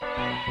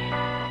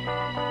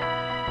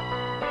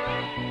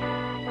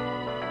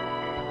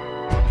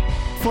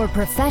For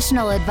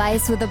professional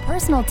advice with a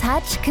personal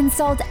touch,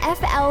 consult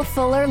FL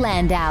Fuller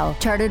Landau,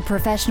 Chartered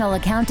Professional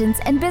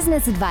Accountants and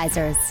Business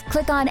Advisors.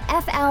 Click on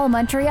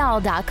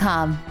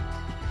flmontreal.com.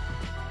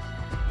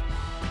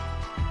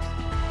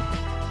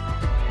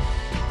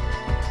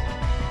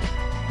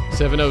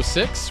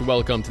 .706,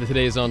 welcome to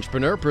Today's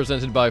Entrepreneur,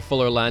 presented by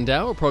Fuller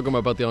Landau, a program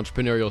about the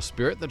entrepreneurial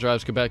spirit that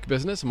drives Quebec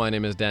business. My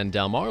name is Dan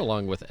Delmar,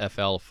 along with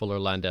FL Fuller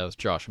Landau's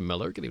Josh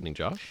Miller. Good evening,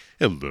 Josh.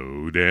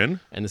 Hello,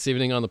 Dan. And this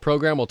evening on the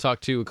program, we'll talk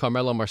to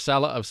Carmelo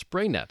Marsala of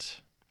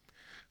SprayNet.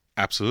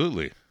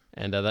 Absolutely.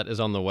 And that is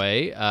on the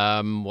way.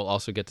 We'll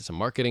also get to some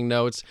marketing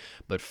notes.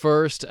 But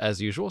first, as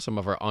usual, some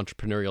of our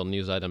entrepreneurial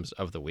news items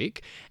of the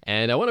week.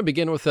 And I want to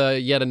begin with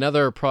yet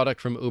another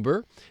product from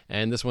Uber.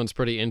 And this one's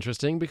pretty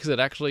interesting because it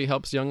actually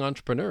helps young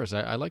entrepreneurs.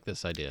 I like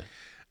this idea.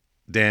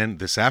 Dan,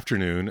 this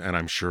afternoon, and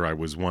I'm sure I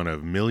was one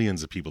of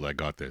millions of people that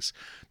got this.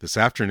 This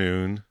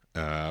afternoon,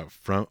 I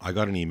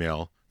got an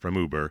email from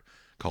Uber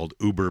called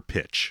Uber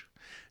Pitch.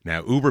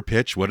 Now, Uber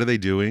Pitch, what are they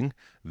doing?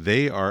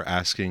 They are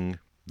asking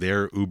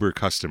their Uber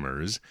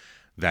customers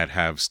that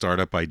have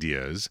startup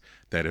ideas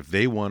that if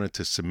they wanted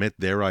to submit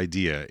their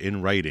idea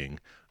in writing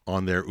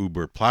on their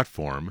Uber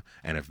platform,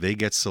 and if they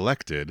get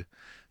selected,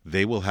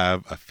 they will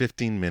have a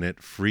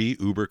 15-minute free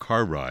Uber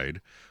car ride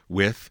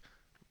with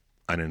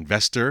an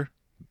investor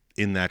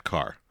in that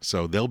car.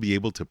 So they'll be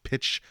able to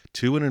pitch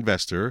to an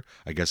investor,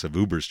 I guess of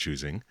Uber's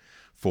choosing,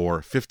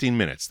 for 15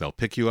 minutes. They'll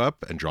pick you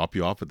up and drop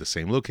you off at the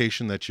same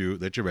location that you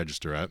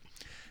register at.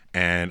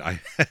 And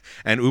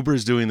Uber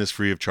is doing this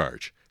free of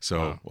charge.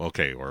 So,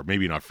 okay, or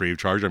maybe not free of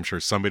charge. I'm sure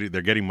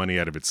they're getting money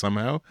out of it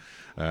somehow,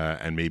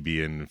 and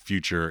maybe in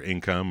future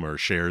income or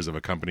shares of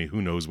a company,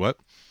 who knows what.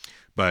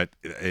 But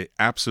an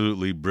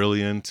absolutely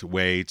brilliant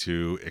way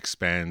to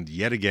expand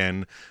yet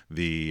again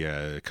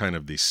the kind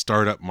of the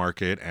startup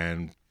market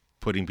and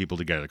putting people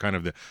together, kind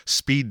of the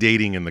speed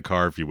dating in the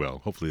car, if you will.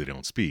 Hopefully they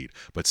don't speed,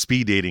 but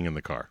speed dating in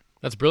the car.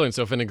 That's brilliant.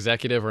 So if an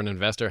executive or an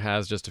investor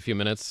has just a few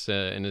minutes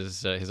in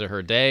his or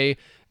her day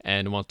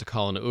and wants to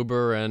call an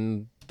Uber,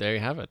 and there you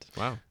have it.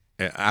 Wow.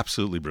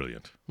 Absolutely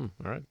brilliant.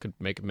 All right. Could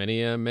make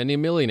many a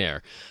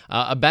millionaire.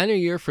 A banner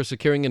year for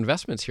securing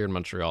investments here in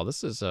Montreal.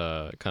 This is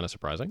kind of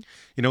surprising.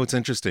 You know, it's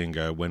interesting.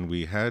 When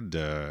we had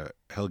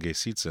Helge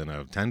Sietzen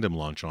of Tandem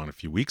launch on a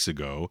few weeks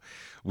ago,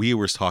 we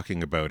were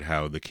talking about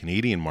how the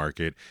Canadian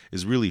market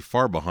is really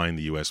far behind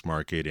the U.S.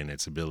 market in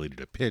its ability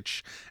to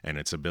pitch and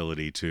its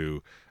ability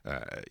to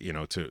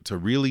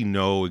really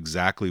know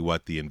exactly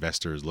what the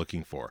investor is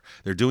looking for.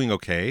 They're doing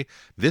okay.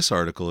 This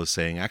article is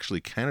saying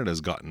actually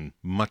Canada's gotten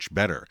much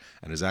better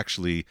and has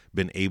actually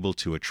been able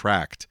to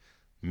attract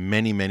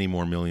many, many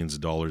more millions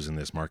of dollars in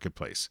this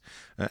marketplace.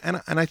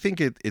 And I think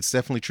it's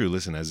definitely true.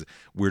 Listen, as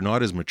we're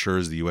not as mature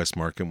as the U.S.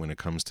 market when it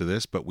comes to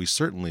this, but we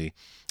certainly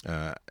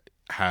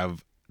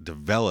have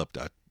developed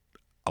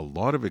a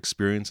lot of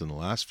experience in the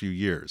last few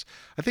years.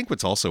 I think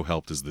what's also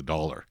helped is the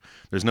dollar.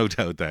 There's no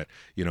doubt that,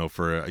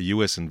 for a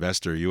U.S.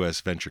 investor,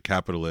 U.S. venture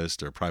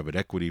capitalist or private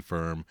equity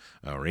firm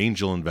or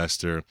angel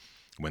investor,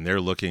 when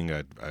they're looking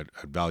at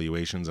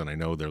valuations, and I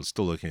know they're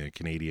still looking at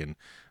Canadian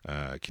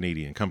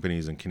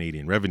companies and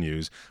Canadian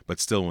revenues, but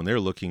still when they're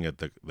looking at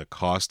the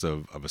cost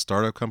of a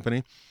startup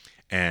company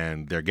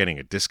and they're getting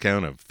a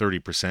discount of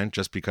 30%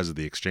 just because of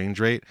the exchange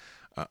rate,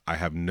 I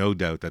have no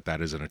doubt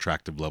that is an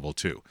attractive level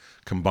too.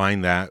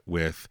 Combine that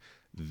with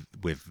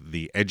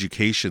the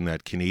education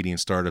that Canadian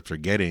startups are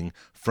getting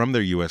from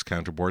their U.S.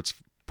 counterparts,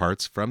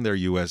 from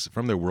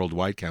their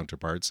worldwide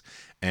counterparts,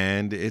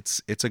 and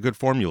it's a good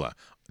formula.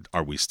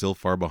 Are we still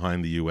far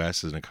behind the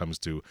U.S. when it comes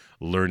to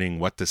learning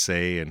what to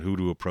say and who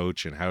to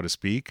approach and how to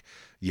speak?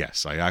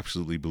 Yes, I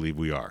absolutely believe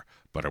we are.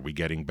 But are we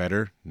getting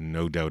better?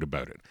 No doubt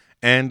about it.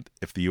 And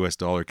if the U.S.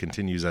 dollar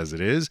continues as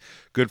it is,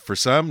 good for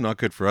some, not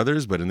good for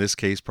others, but in this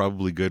case,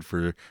 probably good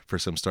for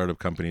some startup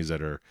companies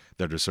that are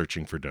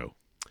searching for dough.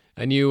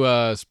 And you,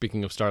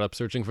 speaking of startups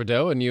searching for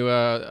dough, and you,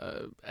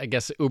 I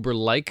guess,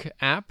 Uber-like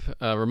app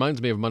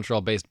reminds me of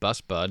Montreal-based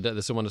BusBud.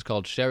 This one is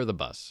called Share the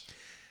Bus.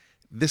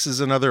 This is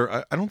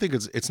another, I don't think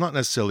it's not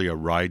necessarily a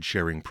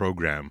ride-sharing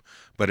program,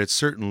 but it's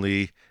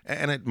certainly,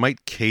 and it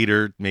might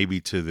cater maybe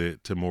to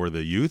more of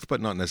the youth,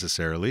 but not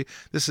necessarily.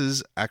 This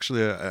is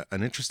actually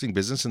an interesting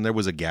business, and there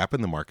was a gap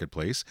in the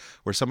marketplace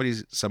where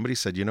somebody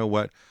said, you know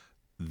what,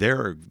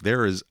 there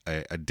is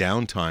a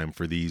downtime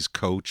for these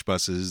coach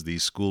buses,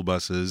 these school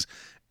buses,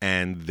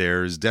 and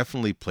there's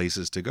definitely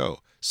places to go.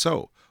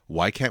 So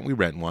why can't we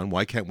rent one?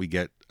 Why can't we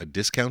get a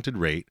discounted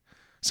rate?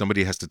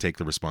 Somebody has to take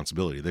the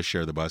responsibility. They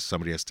share the bus.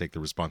 Somebody has to take the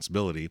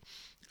responsibility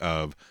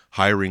of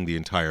hiring the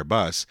entire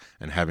bus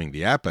and having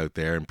the app out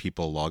there, and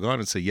people log on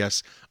and say,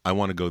 yes, I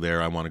want to go there.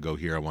 I want to go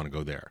here. I want to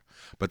go there.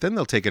 But then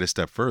they'll take it a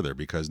step further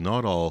because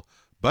not all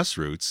bus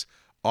routes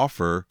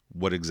offer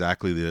what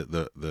exactly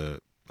the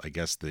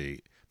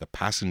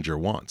passenger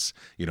wants.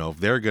 If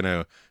they're going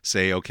to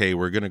say, okay,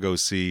 we're going to go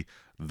see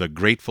the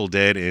Grateful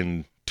Dead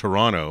in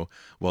Toronto,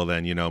 well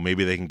then,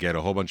 maybe they can get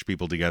a whole bunch of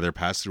people together,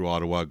 pass through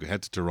Ottawa,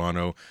 head to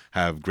Toronto,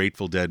 have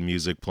Grateful Dead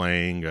music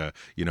playing,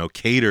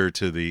 cater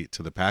to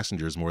the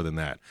passengers more than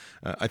that.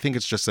 I think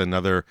it's just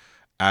another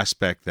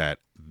aspect that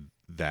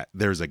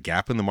there's a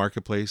gap in the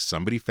marketplace.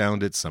 Somebody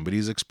found it.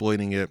 Somebody's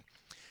exploiting it,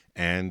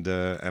 and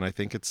I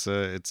think it's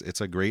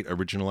a great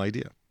original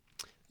idea.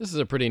 This is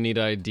a pretty neat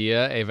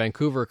idea. A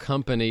Vancouver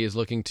company is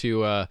looking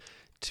to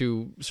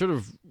sort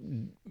of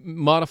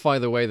modify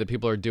the way that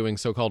people are doing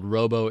so-called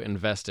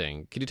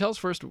robo-investing. Could you tell us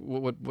first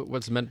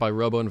what's meant by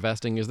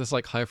robo-investing? Is this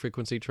like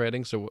high-frequency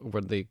trading, so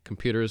where the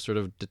computers sort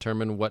of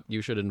determine what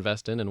you should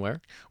invest in and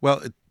where?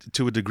 Well,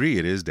 to a degree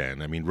it is,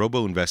 Dan. I mean,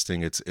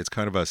 robo-investing, it's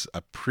kind of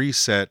a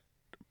preset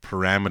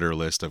parameter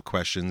list of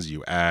questions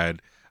you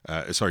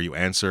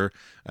answer,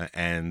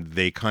 and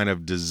they kind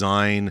of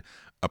design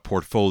a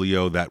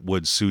portfolio that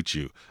would suit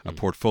you, a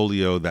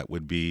portfolio that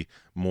would be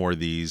more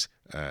these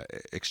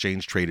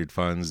exchange traded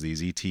funds,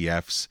 these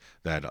ETFs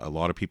that a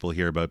lot of people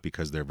hear about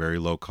because they're very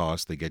low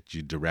cost. They get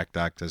you direct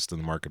access to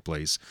the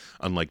marketplace,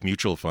 unlike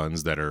mutual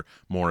funds that are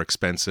more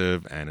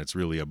expensive, and it's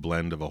really a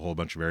blend of a whole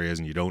bunch of areas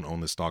and you don't own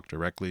the stock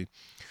directly.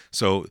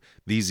 So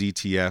these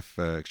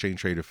ETF exchange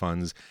traded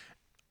funds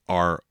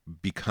are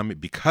becoming,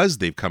 because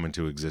they've come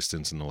into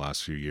existence in the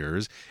last few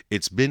years,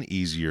 it's been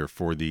easier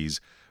for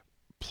these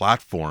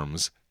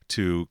platforms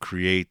to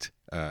create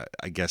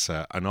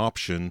an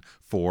option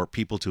for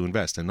people to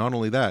invest. And not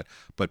only that,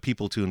 but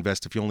people to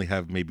invest if you only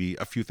have maybe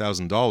a few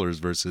 $1,000s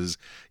versus,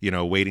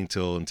 waiting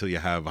until you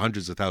have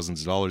hundreds of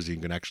thousands of dollars, you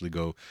can actually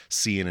go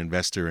see an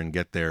investor and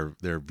get their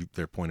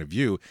point of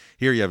view.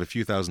 Here you have a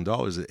few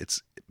 $1,000s.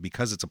 It's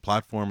because it's a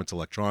platform, it's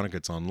electronic,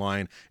 it's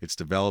online, it's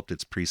developed,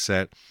 it's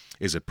preset.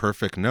 Is it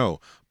perfect? No.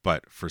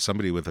 But for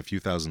somebody with a few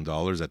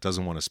 $1,000s that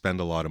doesn't want to spend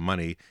a lot of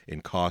money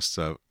in costs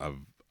of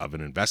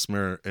an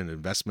investment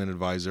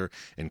advisor,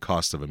 and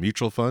cost of a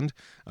mutual fund,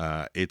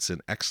 it's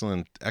an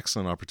excellent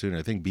opportunity.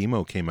 I think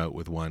BMO came out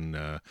with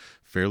one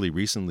fairly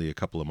recently, a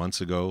couple of months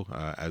ago,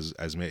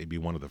 as maybe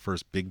one of the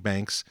first big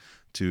banks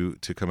to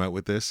come out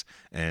with this,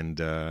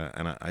 and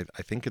I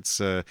think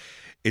it's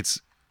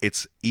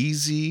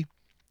easy.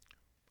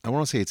 I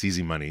want to say it's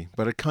easy money,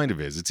 but it kind of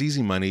is. It's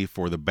easy money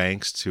for the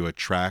banks to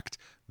attract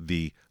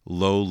the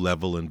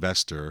low-level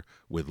investor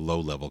with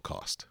low-level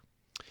cost.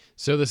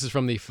 So this is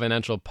from the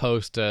Financial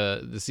Post.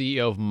 The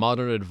CEO of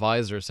Modern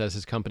Advisor says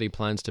his company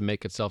plans to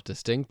make itself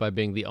distinct by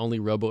being the only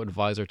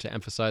robo-advisor to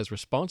emphasize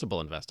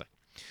responsible investing.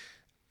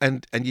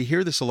 And you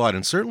hear this a lot,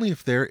 and certainly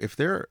if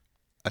they're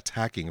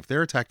attacking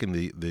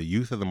the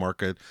youth of the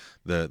market,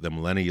 the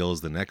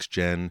millennials, the next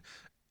gen,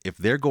 if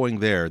they're going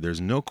there,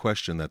 there's no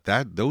question that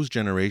those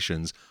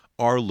generations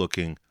are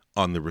looking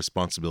on the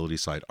responsibility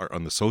side, or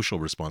on the social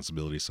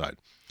responsibility side.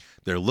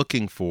 They're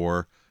looking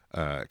for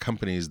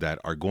companies that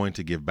are going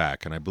to give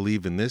back, and I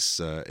believe in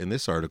this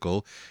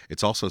article,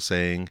 it's also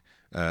saying,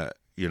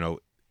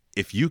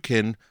 if you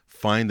can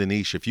find the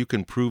niche, if you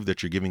can prove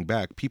that you're giving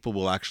back, people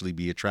will actually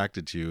be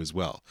attracted to you as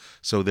well.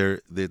 So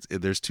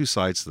there's two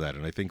sides to that,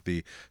 and I think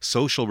the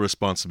social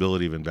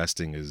responsibility of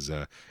investing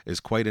is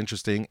quite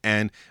interesting.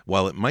 And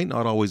while it might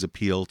not always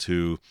appeal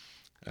to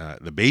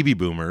the baby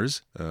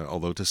boomers,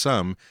 although to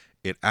some,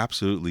 it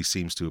absolutely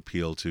seems to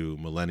appeal to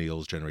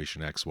millennials,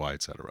 Generation X, Y,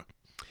 etc.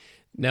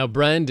 Now,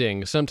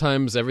 branding.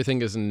 Sometimes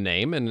everything is a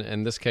name, and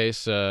in this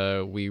case,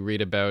 we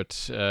read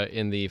about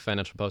in the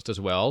Financial Post as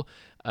well,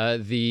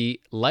 the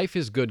Life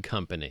is Good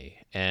company.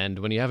 And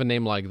when you have a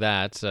name like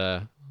that,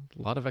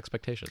 a lot of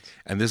expectations.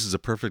 And this is a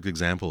perfect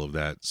example of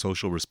that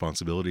social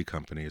responsibility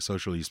company, a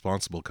socially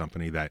responsible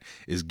company that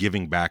is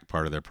giving back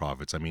part of their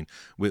profits. I mean,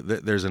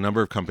 there's a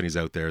number of companies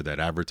out there that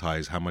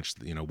advertise how much,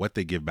 what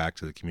they give back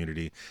to the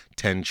community.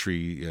 10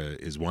 Tree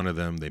is one of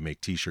them. They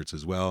make T-shirts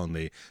as well,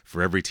 and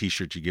for every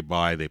T-shirt you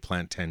buy, they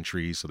plant 10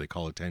 trees, so they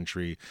call it 10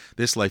 Tree.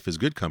 This Life is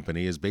Good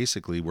company is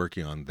basically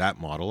working on that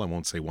model. I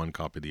won't say one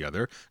copy of the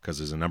other because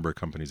there's a number of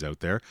companies out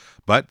there,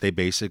 but they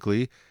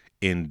basically,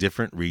 in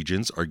different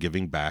regions, are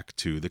giving back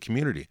to the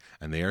community,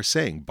 and they are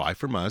saying, buy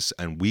from us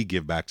and we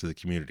give back to the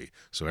community.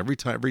 So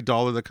every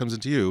dollar that comes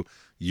into you,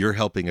 you're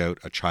helping out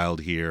a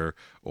child here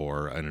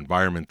or an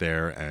environment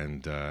there,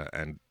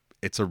 and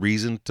it's a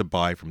reason to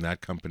buy from that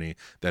company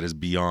that is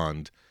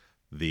beyond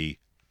the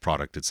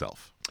product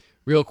itself.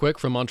 Real quick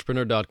from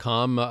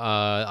entrepreneur.com,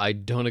 I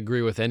don't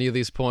agree with any of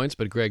these points,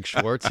 but Greg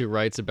Schwartz, who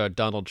writes about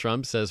Donald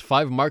Trump, says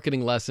 5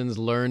 marketing lessons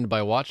learned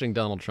by watching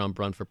Donald Trump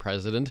run for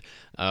president.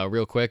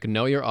 Real quick,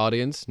 know your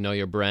audience, know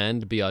your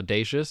brand, be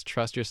audacious,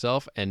 trust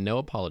yourself, and no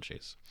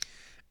apologies.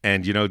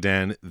 And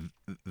Dan,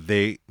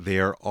 they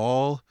are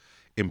all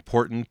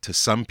important to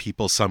some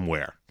people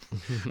somewhere.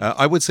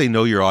 I would say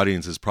know your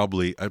audience is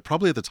probably at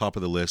the top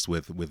of the list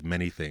with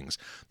many things.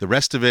 The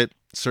rest of it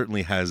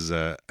certainly has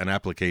an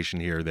application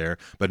here or there,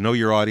 but know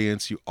your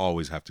audience, you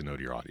always have to know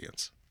your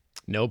audience.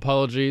 No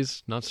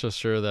apologies. Not so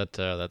sure that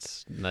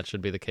that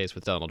should be the case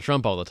with Donald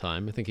Trump all the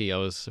time. I think he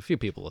owes a few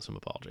people some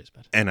apologies.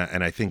 But and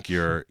I think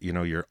your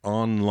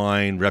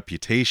online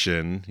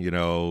reputation,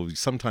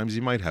 sometimes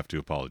you might have to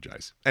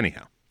apologize.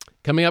 Anyhow.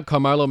 Coming up,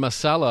 Carmelo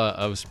Marsala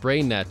of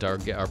SprayNet,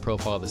 our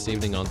profile this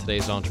evening on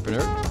Today's Entrepreneur.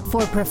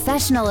 For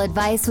professional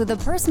advice with a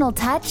personal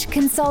touch,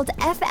 consult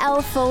FL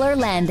Fuller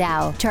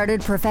Landau,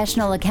 Chartered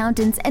Professional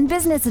Accountants and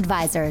Business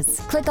Advisors.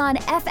 Click on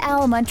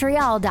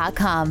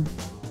flmontreal.com.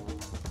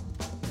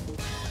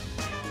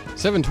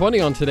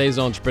 7:20 on today's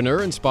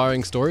Entrepreneur,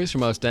 inspiring stories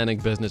from outstanding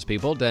business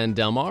people. Dan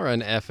Delmar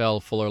and FL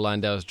Fuller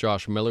Landau's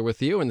Josh Miller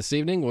with you. And this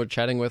evening, we're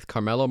chatting with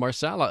Carmelo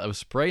Marsala of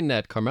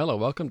SprayNet. Carmelo,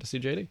 welcome to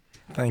CJD.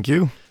 Thank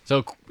you.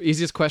 So,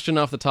 easiest question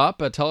off the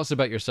top. Tell us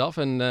about yourself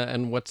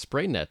and what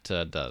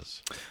SprayNet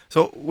does.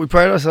 So we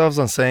pride ourselves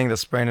on saying that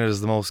SprayNet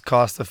is the most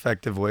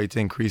cost-effective way to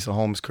increase a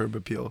home's curb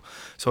appeal.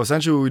 So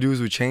essentially what we do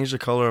is we change the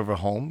color of our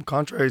home.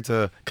 Contrary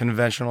to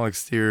conventional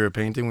exterior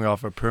painting, we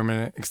offer a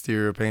permanent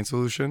exterior paint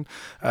solution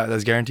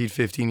that's guaranteed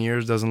 15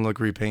 years, doesn't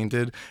look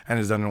repainted, and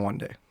is done in one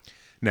day.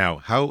 Now,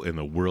 how in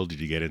the world did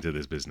you get into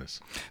this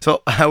business?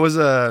 So I was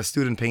a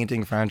student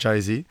painting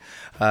franchisee.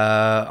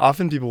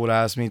 Often people would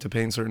ask me to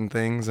paint certain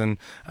things, and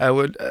I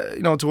would,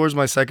 towards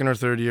my second or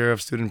third year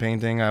of student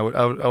painting, I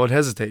would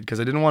hesitate because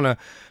I didn't want to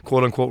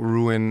quote unquote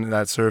ruin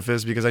that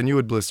surface because I knew it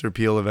would blister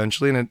peel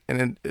eventually,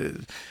 and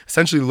it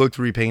essentially looked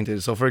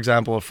repainted. So for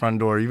example, a front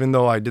door, even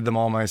though I did them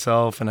all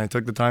myself and I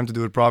took the time to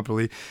do it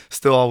properly,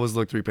 still always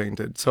looked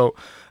repainted. So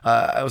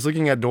I was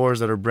looking at doors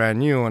that are brand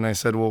new, and I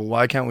said, well,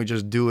 why can't we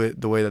just do it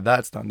the way that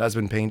that's done? That's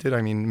been painted.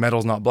 I mean,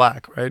 metal's not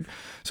black, right?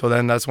 So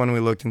then that's when we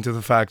looked into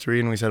the factory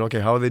and we said, okay,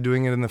 how are they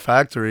doing it in the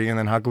factory? And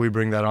then how can we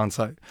bring that on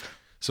site?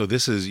 So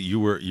this is, you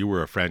were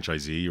a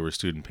franchisee, you were a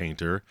student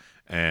painter,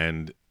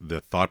 and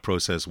the thought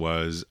process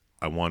was,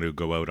 I want to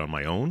go out on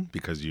my own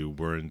because you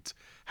weren't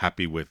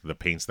happy with the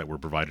paints that were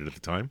provided at the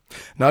time?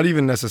 Not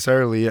even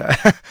necessarily.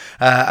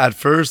 At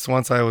first,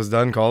 once I was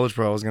done college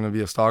pro, I was going to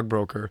be a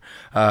stockbroker.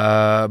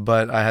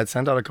 But I had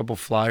sent out a couple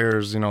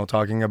flyers,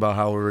 talking about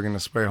how we were going to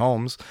spray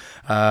homes.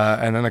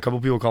 And then a couple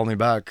people called me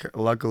back.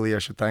 Luckily, I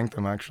should thank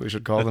them, actually. I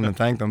should call them and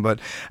thank them. But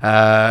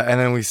and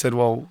then we said,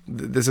 well,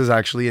 this is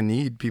actually a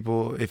need.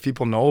 If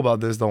people know about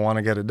this, they'll want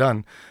to get it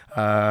done.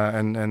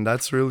 And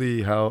that's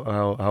really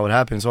how it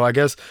happened. So I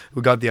guess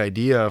we got the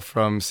idea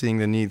from seeing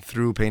the need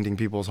through painting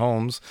people's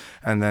homes,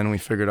 and then we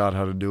figured out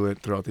how to do it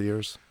throughout the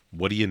years.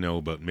 What do you know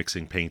about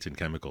mixing paint and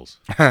chemicals?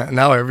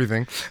 Now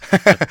everything.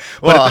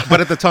 but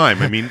at the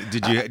time, I mean,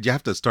 did you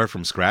have to start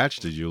from scratch?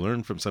 Did you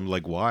learn from something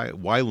like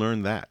why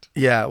learn that?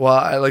 Yeah, well,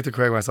 I like to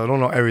correct myself. I don't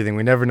know everything.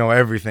 We never know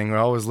everything. We're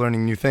always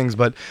learning new things,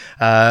 but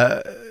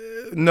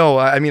no,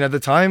 I mean, at the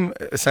time,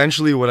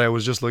 essentially what I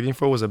was just looking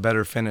for was a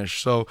better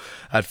finish. So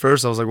at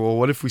first I was like, well,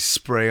 what if we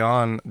spray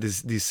on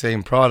these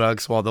same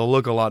products? Well, they'll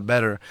look a lot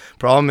better.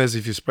 Problem is,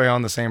 if you spray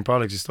on the same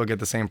products, you still get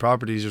the same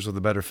properties, just with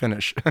a better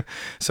finish.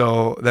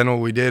 So then what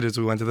we did is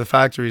we went to the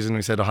factories and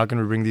we said, how can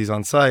we bring these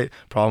on site?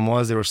 Problem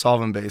was they were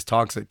solvent-based,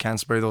 toxic, can't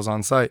spray those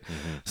on site.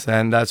 Mm-hmm. So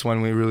then that's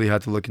when we really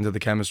had to look into the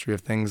chemistry of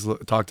things,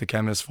 talk to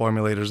chemists,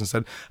 formulators, and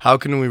said, how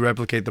can we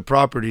replicate the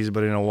properties,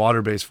 but in a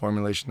water-based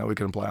formulation that we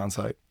can apply on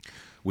site?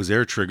 Was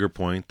there a trigger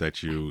point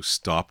that you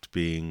stopped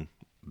being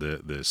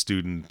the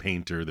student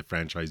painter, the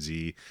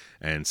franchisee,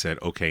 and said,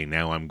 okay,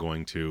 now I'm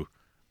going to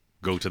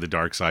go to the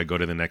dark side, go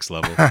to the next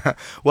level?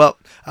 Well,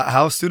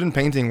 how student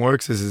painting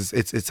works is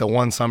it's a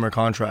one summer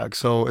contract,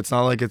 so it's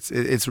not like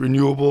it's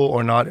renewable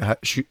or not.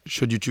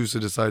 Should you choose to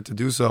decide to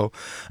do so.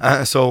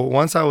 So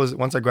once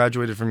I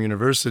graduated from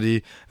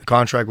university, the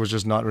contract was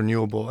just not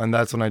renewable, and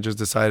that's when I just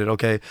decided,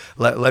 okay,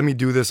 let me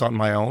do this on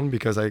my own,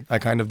 because I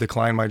kind of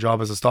declined my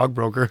job as a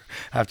stockbroker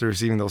after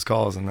receiving those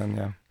calls, and then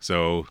yeah.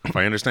 So if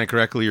I understand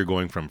correctly, you're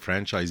going from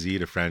franchisee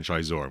to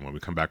franchisor. And when we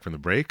come back from the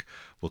break,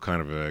 we'll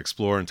kind of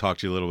explore and talk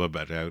to you a little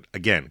bit about,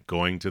 again,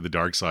 going to the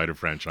dark side of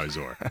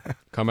franchisor.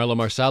 Carmelo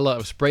Marsala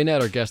of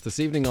SprayNet, our guest this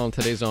evening on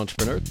today's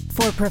Entrepreneur.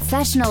 For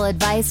professional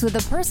advice with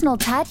a personal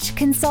touch,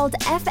 consult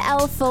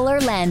FL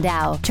Fuller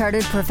Landau,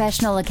 Chartered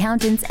Professional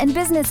Accountants and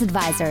Business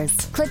Advisors.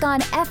 Click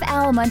on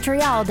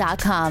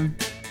flmontreal.com.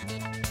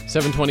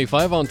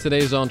 7:25 on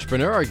today's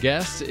Entrepreneur. Our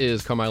guest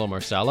is Carmelo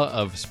Marsala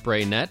of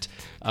SprayNet.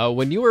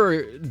 When you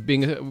were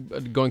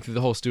going through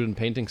the whole student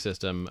painting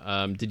system,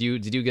 did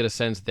you get a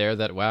sense there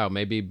that, wow,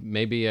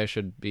 maybe I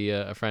should be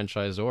a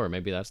franchisor?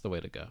 Maybe that's the way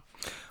to go.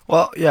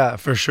 Well, yeah,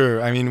 for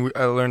sure. I mean,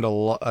 I learned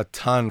a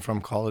ton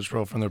from College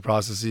Pro, from their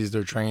processes,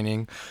 their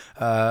training.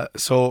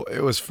 So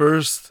it was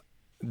first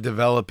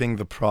developing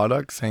the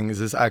product, saying, is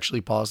this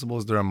actually possible?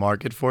 Is there a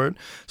market for it?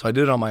 So I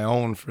did it on my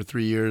own for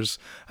 3 years.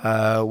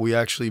 We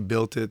actually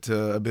built it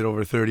to a bit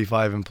over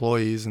 35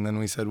 employees. And then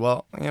we said,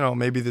 well,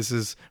 maybe this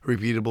is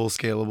repeatable,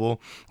 scalable.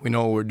 We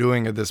know what we're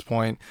doing at this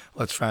point.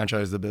 Let's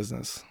franchise the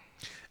business.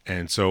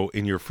 And so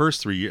in your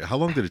first 3 years, how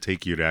long did it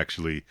take you to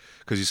actually,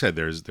 because you said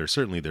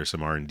there's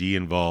some R&D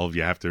involved.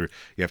 You have to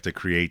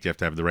create, you have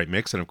to have the right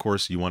mix. And of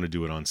course you want to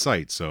do it on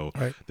site. So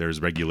right.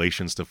 There's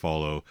regulations to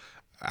follow.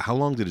 How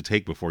long did it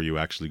take before you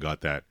actually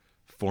got that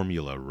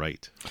formula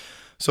right?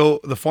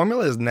 So the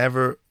formula is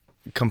never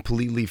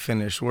completely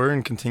finished. We're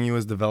in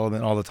continuous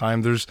development all the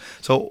time.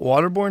 So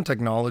waterborne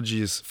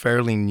technology is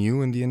fairly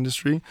new in the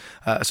industry.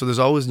 So there's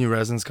always new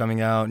resins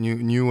coming out,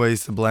 new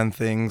ways to blend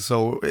things.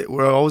 So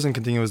we're always in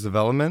continuous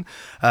development.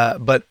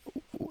 But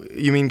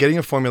you mean getting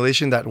a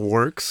formulation that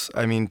works?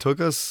 I mean, took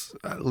us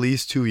at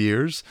least 2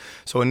 years.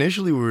 So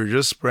initially we were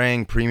just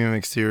spraying premium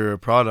exterior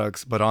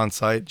products, but on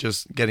site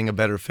just getting a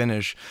better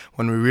finish.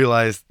 When we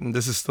realized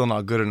this is still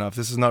not good enough,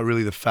 this is not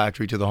really the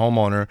factory to the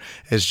homeowner,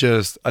 it's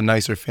just a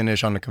nicer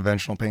finish on a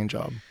conventional paint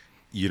job.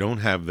 you don't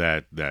have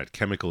that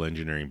chemical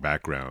engineering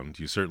background.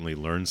 You certainly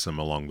learned some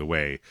along the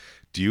way.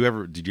 Did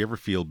you ever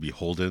feel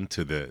beholden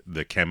to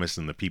the chemists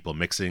and the people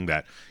mixing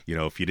that,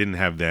 if you didn't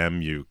have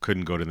them, you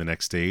couldn't go to the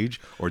next stage?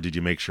 Or did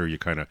you make sure you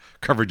kind of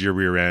covered your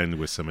rear end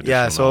with some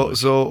additional knowledge?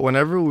 So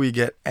whenever we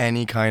get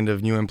any kind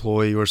of new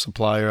employee or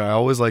supplier, I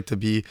always like to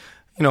be,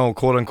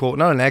 quote unquote,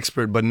 not an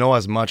expert, but know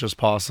as much as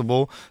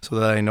possible so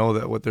that I know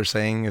that what they're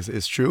saying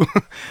is true.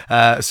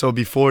 So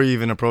before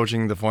even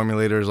approaching the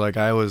formulators, like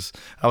I was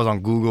on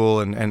Google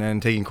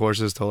and taking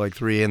courses till like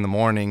 3 in the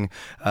morning.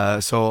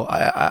 So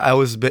I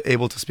was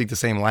able to speak the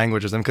same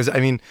language as them, because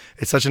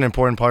it's such an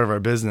important part of our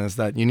business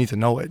that you need to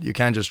know it. You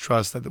can't just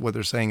trust that what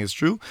they're saying is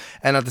true.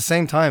 And at the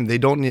same time, they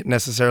don't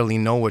necessarily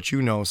know what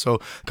you know. So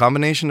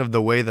combination of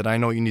the way that I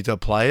know you need to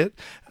apply it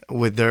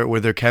with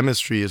their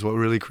chemistry is what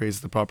really creates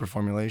the proper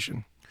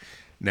formulation.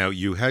 Now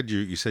you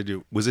said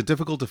was it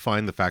difficult to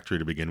find the factory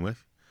to begin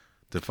with,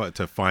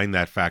 to find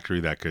that factory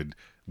that could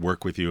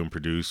work with you and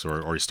produce,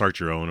 or start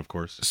your own, of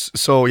course?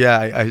 So yeah,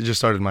 I just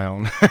started my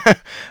own.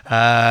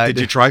 Did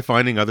you try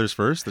finding others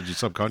first? Did you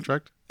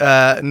subcontract?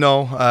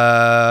 No.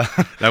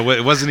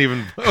 It wasn't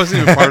even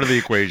part of the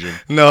equation.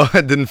 No,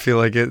 I didn't feel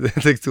like it.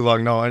 It takes too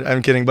long. No,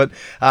 I'm kidding. But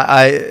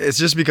it's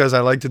just because I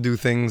like to do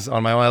things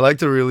on my own. I like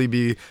to really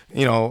be,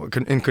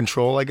 in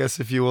control, I guess,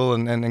 if you will,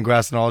 and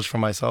grasp knowledge for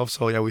myself.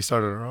 So yeah, we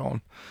started our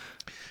own.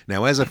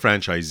 Now, as a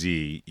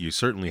franchisee, you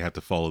certainly have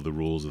to follow the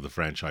rules of the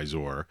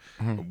franchisor,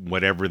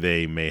 whatever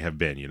they may have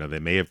been. They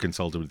may have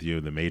consulted with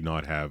you, they may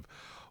not have.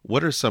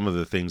 What are some of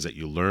the things that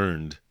you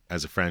learned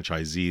as a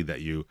franchisee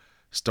that you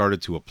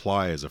started to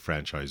apply as a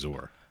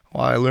franchisor?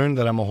 Well, I learned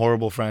that I'm a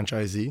horrible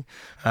franchisee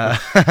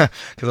because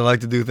I like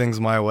to do things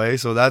my way.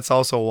 So that's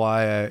also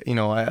why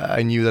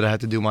I knew that I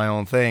had to do my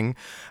own thing.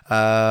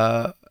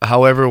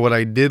 However, what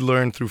I did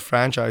learn through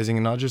franchising,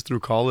 and not just through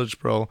college,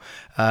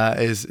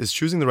 is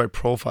choosing the right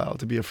profile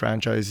to be a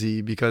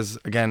franchisee. Because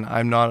again,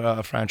 I'm not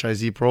a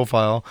franchisee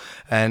profile,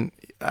 and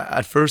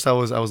at first I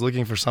was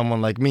looking for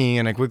someone like me,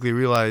 and I quickly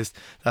realized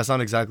that's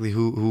not exactly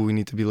who we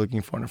need to be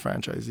looking for in a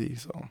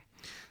franchisee.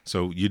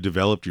 So you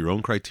developed your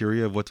own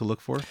criteria of what to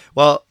look for?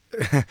 Well,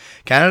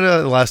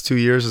 Canada the last 2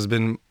 years has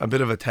been a bit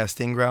of a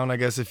testing ground, I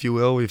guess, if you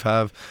will. We've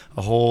have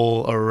a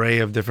whole array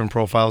of different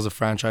profiles of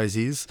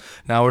franchisees.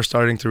 Now we're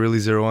starting to really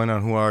zero in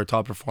on who are our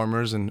top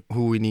performers and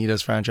who we need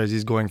as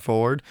franchisees going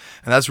forward.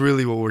 And that's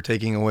really what we're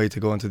taking away to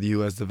go into the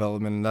U.S.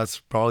 development. And that's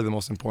probably the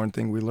most important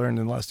thing we learned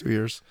in the last 2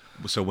 years.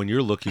 So when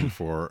you're looking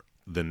for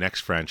the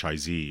next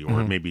franchisee,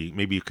 or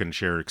maybe you can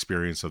share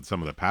experience of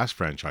some of the past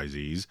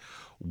franchisees,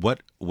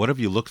 what have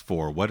you looked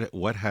for?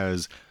 What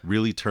has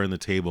really turned the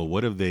table?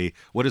 What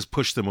has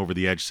pushed them over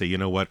the edge? Say, you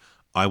know what,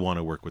 I want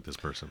to work with this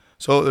person.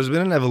 So there's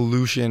been an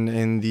evolution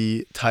in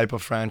the type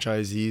of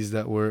franchisees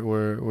that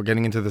we're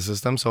getting into the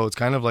system. So it's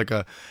kind of like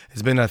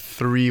it's been a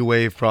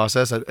 3-wave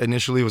process.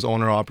 Initially it was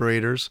owner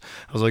operators.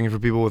 I was looking for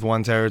people with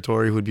one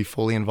territory who would be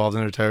fully involved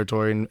in their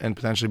territory and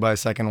potentially buy a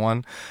second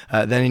one.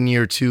 Then in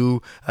year 2,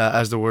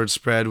 as the word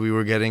spread, we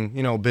were getting,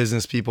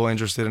 business people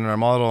interested in our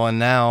model. And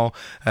now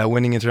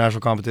winning international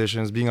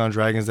competitions, being on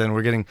Dragon's Den,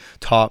 we're getting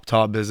top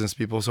business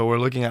people. So we're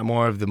looking at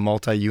more of the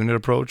multi-unit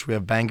approach. We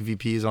have bank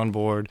VPs on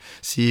board,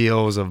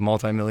 CEOs of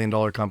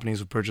multi-million-dollar companies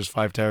who purchase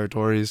 5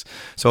 territories.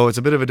 So it's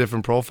a bit of a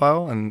different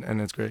profile,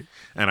 and it's great.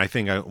 And I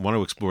think I want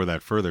to explore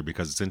that further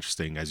because it's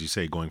interesting, as you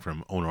say, going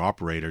from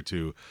owner-operator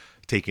to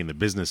taking the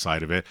business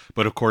side of it.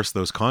 But of course,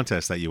 those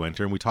contests that you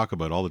enter, and we talk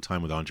about all the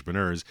time with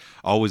entrepreneurs,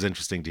 always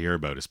interesting to hear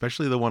about,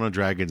 especially the one on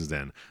Dragon's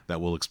Den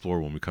that we'll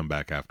explore when we come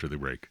back after the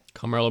break.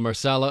 Carmelo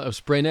Marsala of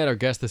SprayNet, our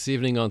guest this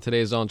evening on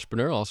Today's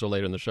Entrepreneur. Also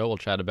later in the show, we'll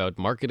chat about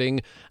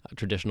marketing,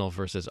 traditional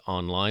versus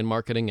online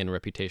marketing, and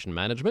reputation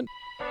management.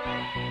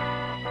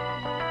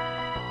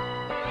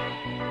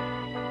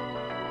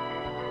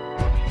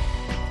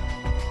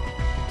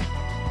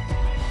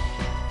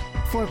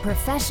 For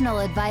professional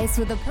advice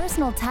with a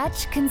personal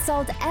touch,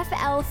 consult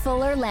FL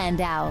Fuller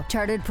Landau,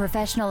 Chartered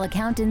Professional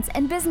Accountants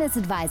and Business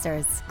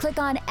Advisors. Click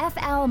on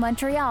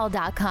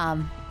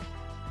flmontreal.com.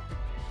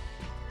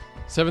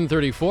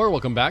 7:34.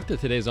 Welcome back to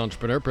Today's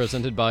Entrepreneur,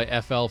 presented by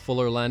FL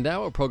Fuller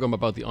Landau, a program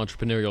about the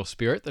entrepreneurial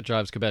spirit that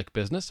drives Quebec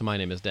business. My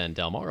name is Dan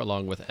Delmar,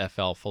 along with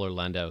FL Fuller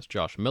Landau's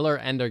Josh Miller,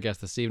 and our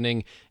guest this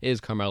evening is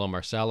Carmelo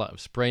Marsala of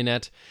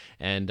SprayNet.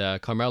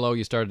 And Carmelo,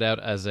 you started out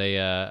as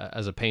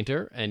a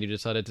painter, and you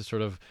decided to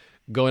sort of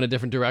go in a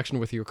different direction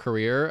with your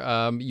career.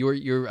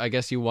 I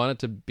guess you wanted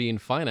to be in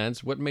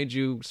finance. What made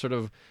you sort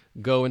of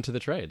go into the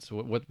trades?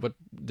 What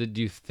did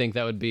you think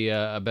that would be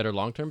a better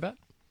long-term bet?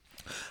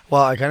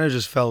 Well, I kind of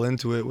just fell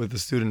into it with the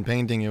student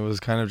painting. It was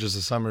kind of just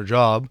a summer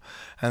job.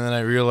 And then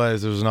I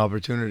realized there was an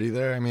opportunity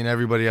there. I mean,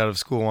 everybody out of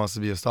school wants to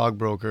be a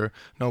stockbroker.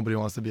 Nobody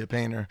wants to be a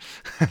painter.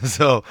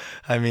 So,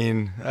 I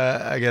mean,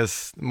 I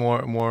guess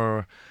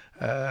more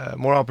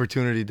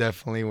opportunity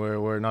definitely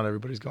where not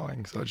everybody's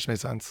going. So it just made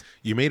sense.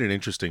 You made an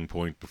interesting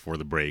point before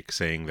the break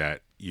saying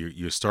that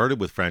you started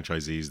with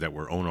franchisees that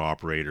were owner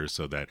operators,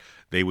 so that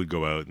they would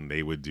go out and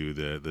they would do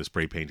the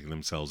spray painting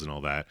themselves and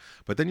all that.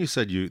 But then you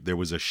said there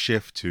was a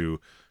shift to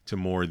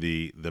more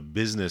the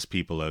business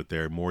people out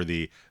there, more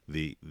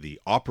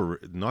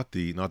not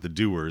the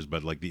doers,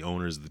 but like the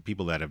owners, the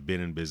people that have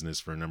been in business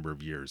for a number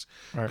of years.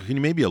 Right. Can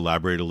you maybe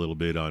elaborate a little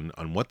bit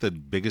on what the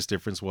biggest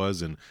difference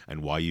was and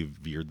why you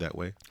veered that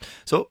way?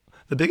 So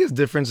the biggest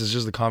difference is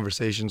just the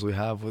conversations we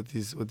have with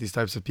these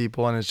types of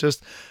people, and it's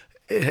just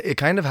it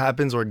kind of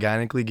happens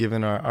organically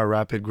given our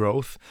rapid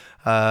growth.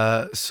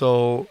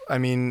 So I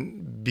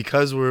mean,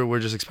 because we're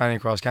just expanding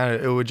across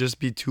Canada, it would just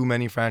be too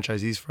many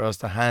franchisees for us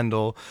to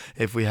handle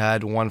if we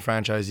had one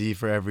franchisee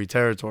for every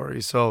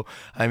territory. So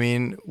I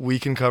mean, we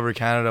can cover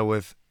Canada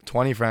with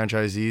 20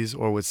 franchisees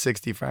or with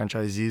 60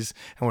 franchisees,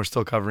 and we're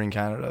still covering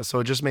Canada. So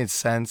it just made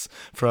sense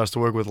for us to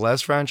work with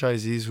less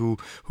franchisees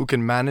who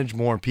can manage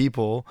more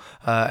people,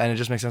 and it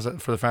just makes sense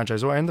for the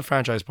franchisor and the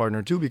franchise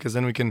partner too, because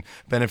then we can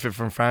benefit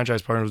from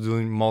franchise partners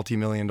doing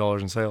multi-million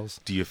dollars in sales.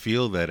 Do you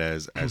feel that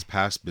as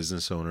past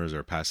business owners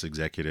or past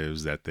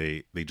executives that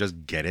they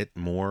just get it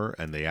more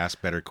and they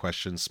ask better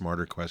questions,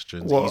 smarter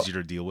questions, easier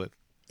to deal with?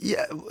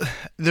 Yeah,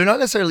 they're not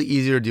necessarily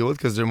easier to deal with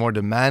because they're more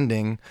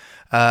demanding,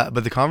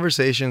 but the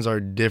conversations are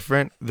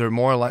different. They're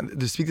more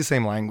they speak the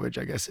same language,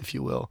 I guess, if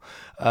you will.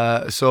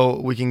 So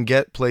we can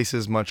get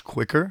places much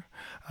quicker,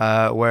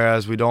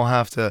 whereas we don't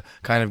have to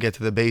kind of get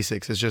to the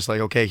basics. It's just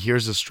like, okay,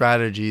 here's the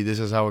strategy. This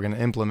is how we're going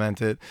to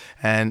implement it.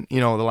 And,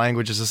 the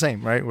language is the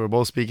same, right? We're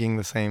both speaking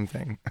the same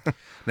thing.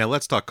 Now,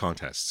 let's talk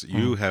contests.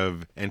 You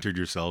have entered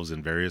yourselves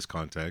in various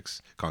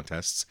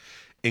contests,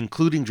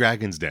 including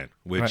Dragon's Den,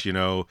 which,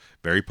 Right.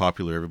 Very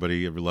popular.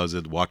 Everybody loves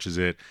it, watches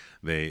it.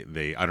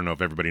 They I don't know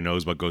if everybody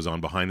knows what goes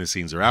on behind the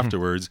scenes or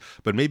afterwards,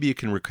 but maybe you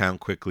can recount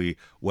quickly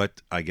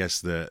what, I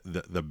guess,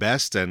 the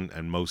best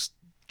and most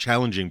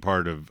challenging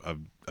part of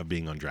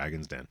being on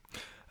Dragon's Den.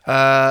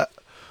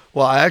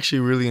 Well, I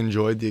actually really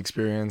enjoyed the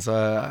experience.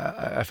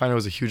 I find it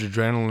was a huge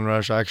adrenaline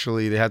rush.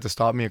 Actually, they had to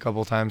stop me a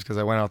couple of times because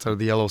I went outside of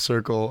the yellow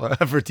circle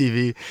for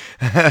TV.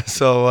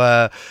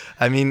 So,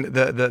 I mean,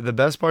 the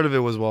best part of it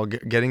was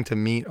getting to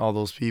meet all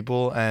those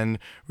people and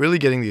really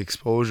getting the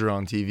exposure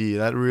on TV.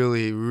 That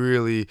really,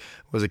 really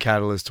was a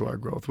catalyst to our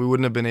growth. We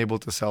wouldn't have been able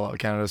to sell out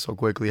Canada so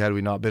quickly had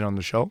we not been on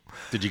the show.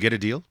 Did you get a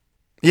deal?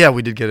 Yeah,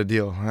 we did get a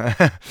deal.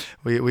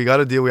 We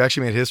got a deal. We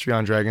actually made history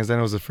on Dragons Den.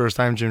 It was the first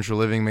time Gyms for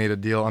Living made a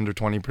deal under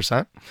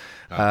 20%.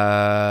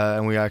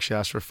 And we actually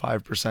asked for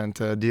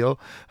 5% deal.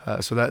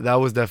 So that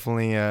was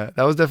definitely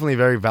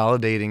very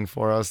validating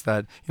for us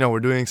that,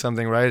 we're doing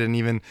something right, and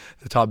even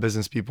the top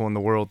business people in the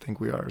world think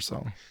we are.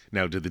 So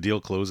now, did the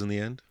deal close in the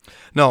end?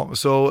 No.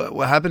 So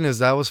what happened is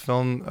that was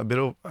filmed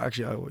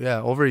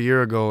over a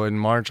year ago in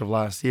March of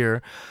last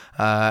year.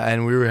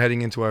 And we were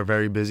heading into our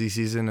very busy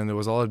season, and there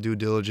was a lot of due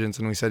diligence,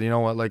 and we said, you know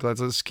what, let's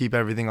just keep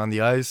everything on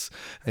the ice.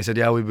 They said,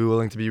 yeah, we'd be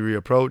willing to be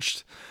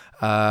reapproached.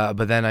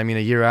 But then, a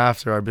year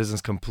after, our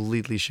business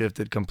completely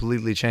shifted,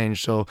 completely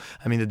changed. So,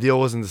 the deal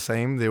wasn't the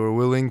same. They were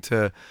willing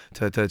to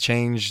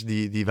change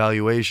the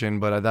valuation,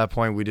 but at that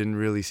point, we didn't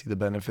really see the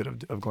benefit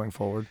of going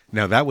forward.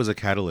 Now, that was a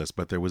catalyst,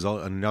 but there was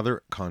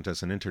another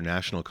contest, an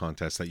international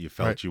contest that you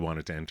felt you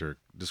wanted to enter.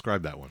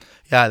 Describe that one.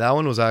 Yeah, that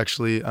one was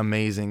actually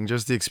amazing.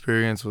 Just the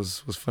experience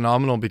was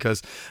phenomenal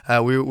because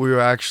we were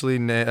actually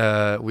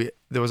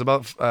there was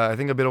about I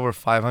think a bit over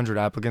 500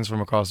 applicants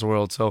from across the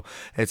world. So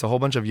it's a whole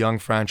bunch of young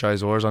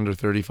franchisors under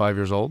 35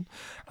 years old.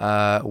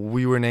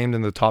 We were named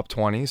in the top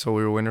 20, so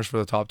we were winners for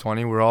the top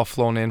 20. We were all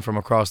flown in from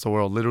across the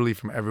world, literally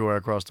from everywhere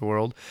across the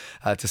world,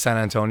 to San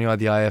Antonio at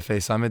the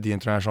IFA Summit, the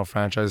International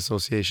Franchise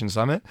Association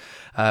Summit,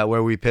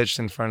 where we pitched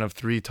in front of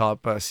 3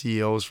 top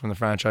CEOs from the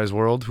franchise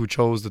world who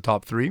chose the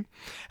top 3.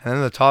 And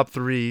then the top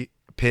 3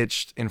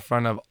 pitched in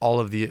front of all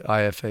of the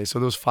IFA. So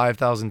there was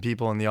 5,000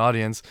 people in the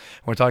audience.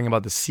 We're talking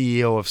about the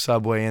CEO of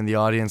Subway in the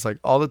audience, like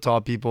all the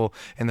top people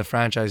in the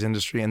franchise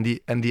industry. And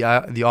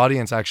the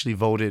audience actually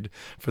voted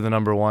for the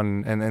number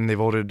one, and they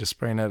voted to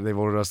Spraynet. They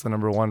voted us the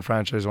number one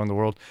franchisor in the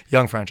world,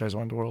 young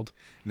franchisor in the world.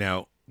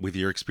 Now, with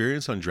your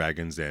experience on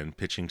Dragons Den,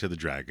 pitching to the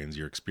Dragons,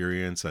 your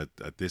experience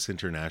at this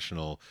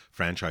international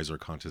franchisor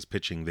contest,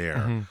 pitching there.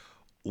 Mm-hmm.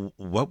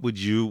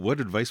 What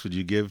advice would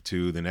you give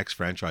to the next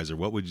franchisor?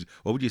 What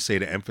would you say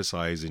to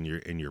emphasize in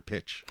your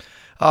pitch?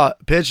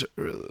 Pitch,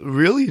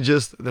 really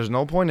just, there's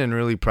no point in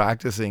really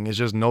practicing. It's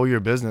just know your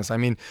business.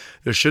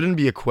 There shouldn't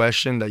be a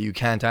question that you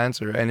can't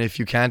answer. And if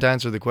you can't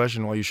answer the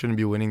question, well, you shouldn't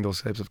be winning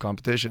those types of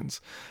competitions.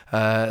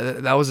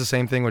 That was the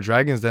same thing with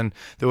Dragons Den.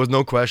 There was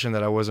no question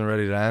that I wasn't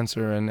ready to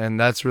answer. And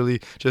that's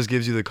really just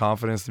gives you the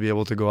confidence to be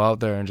able to go out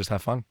there and just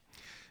have fun.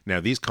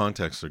 Now, these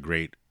contests are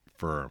great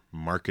for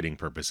marketing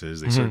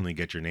purposes. They certainly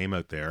get your name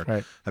out there.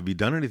 Right. Have you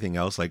done anything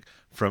else, like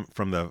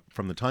from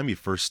the time you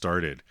first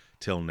started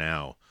till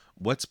now?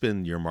 What's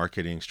been your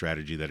marketing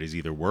strategy that has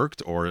either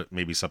worked or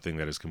maybe something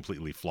that has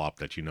completely flopped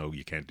that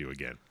you can't do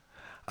again?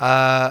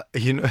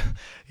 You know,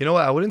 you know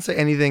what? I wouldn't say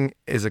anything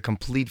is a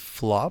complete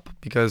flop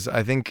because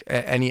I think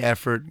any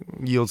effort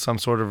yields some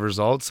sort of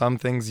result. Some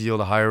things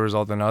yield a higher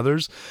result than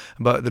others.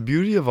 But the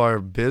beauty of our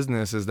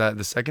business is that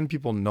the second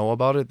people know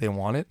about it, they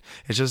want it.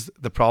 It's just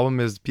the problem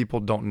is people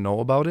don't know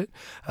about it.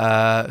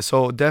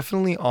 So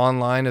definitely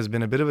online has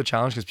been a bit of a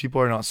challenge because people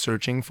are not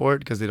searching for it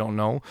because they don't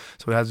know.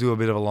 So it has to do a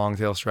bit of a long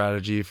tail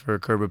strategy for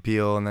curb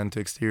appeal and then to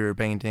exterior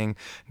painting,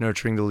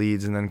 nurturing the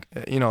leads, and then,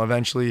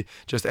 eventually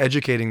just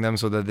educating them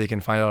so that they can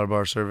find out about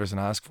our service and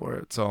ask for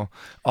it. So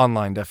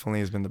online definitely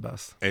has been the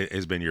best. It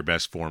has been your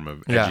best form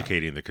of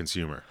educating the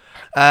consumer.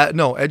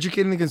 No,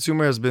 educating the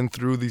consumer has been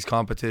through these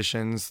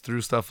competitions,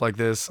 through stuff like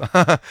this.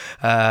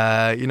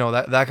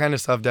 That kind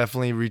of stuff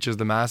definitely reaches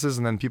the masses,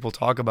 and then people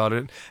talk about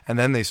it, and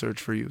then they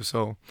search for you.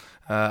 So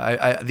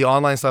the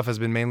online stuff has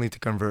been mainly to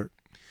convert.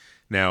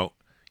 Now,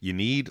 you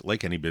need,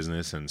 like any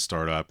business and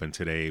startup, and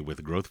today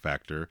with Growth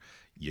Factor,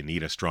 you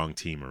need a strong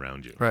team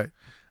around you. Right.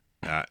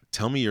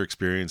 Tell me your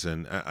experience,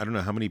 and I don't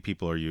know, how many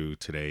people are you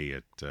today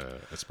at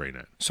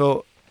SprayNet?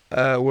 So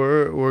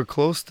we're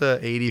close to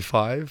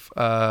 85.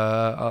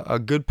 A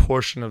good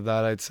portion of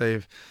that, I'd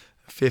say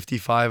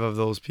 55 of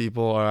those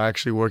people are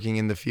actually working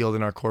in the field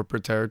in our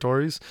corporate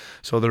territories.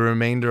 So the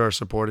remainder are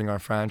supporting our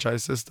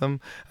franchise system.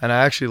 And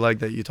I actually like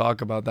that you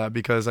talk about that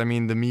because, the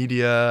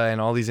media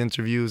and all these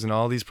interviews and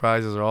all these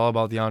prizes are all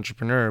about the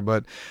entrepreneur.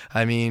 But,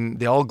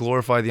 they all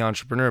glorify the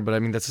entrepreneur.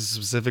 But, that's a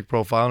specific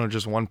profile and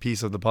just one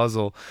piece of the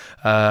puzzle.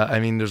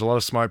 There's a lot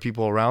of smart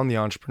people around the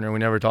entrepreneur. We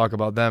never talk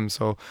about them.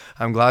 So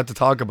I'm glad to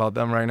talk about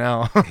them right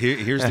now.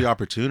 Here's the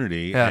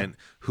opportunity. Yeah. And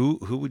who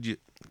would you...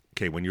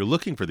 Okay, when you're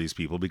looking for these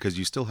people, because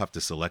you still have to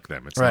select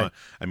them. It's right.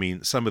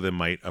 not, some of them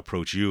might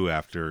approach you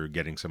after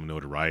getting some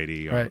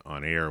notoriety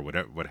on air or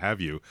whatever, what have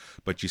you,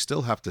 but you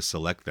still have to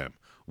select them.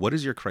 What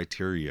is your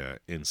criteria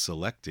in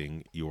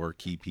selecting your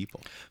key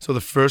people? So the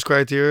first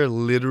criteria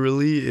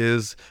literally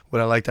is,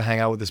 would I like to hang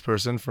out with this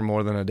person for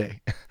more than a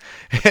day?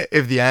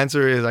 If the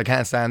answer is I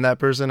can't stand that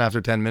person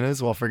after 10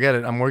 minutes, well, forget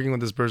it. I'm working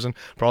with this person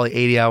probably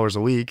 80 hours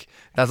a week.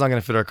 That's not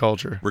going to fit our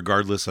culture.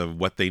 Regardless of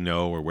what they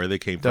know or where they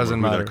came from Doesn't or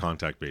who matter. their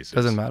contact base is.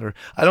 Doesn't matter.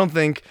 I don't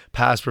think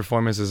past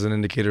performance is an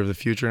indicator of the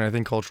future, and I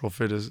think cultural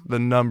fit is the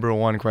number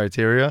one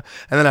criteria.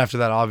 And then after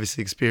that,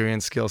 obviously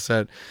experience, skill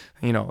set,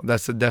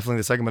 that's definitely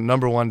the second. But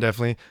number one,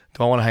 definitely,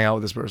 do I want to hang out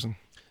with this person?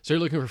 So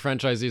you're looking for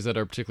franchisees that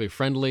are particularly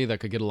friendly, that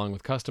could get along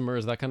with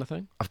customers, that kind of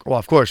thing? Well,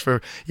 of course.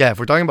 If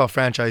we're talking about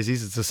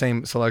franchisees, it's the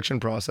same selection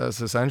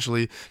process,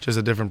 essentially, just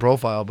a different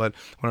profile. But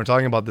when we're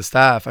talking about the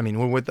staff,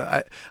 we're with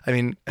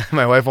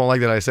my wife won't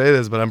like that I say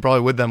this, but I'm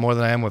probably with them more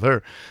than I am with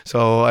her.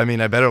 So, I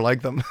better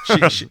like them.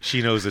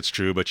 she knows it's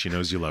true, but she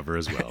knows you love her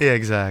as well. Yeah,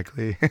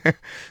 exactly.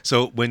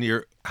 So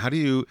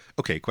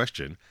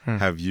question.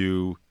 Have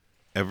you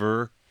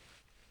ever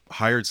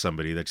hired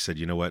somebody that said,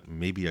 you know what,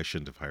 maybe I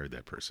shouldn't have hired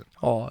that person?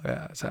 Oh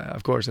yeah,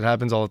 of course it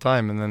happens all the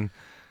time. And then,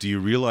 do you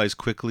realize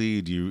quickly?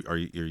 Are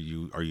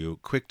you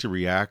quick to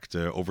react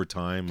over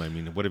time?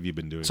 What have you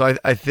been doing? So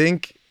I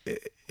think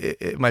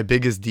my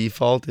biggest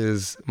default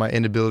is my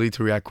inability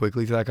to react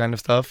quickly to that kind of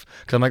stuff.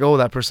 Because I'm like, oh,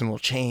 that person will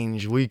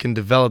change. We can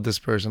develop this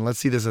person. Let's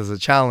see this as a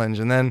challenge.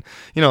 And then,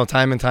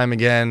 time and time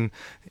again,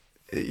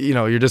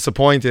 you're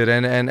disappointed.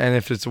 And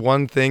if it's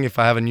one thing, if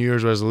I have a New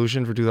Year's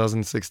resolution for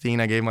 2016,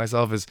 I gave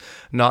myself is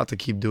not to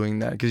keep doing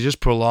that, because you just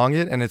prolong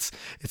it, and it's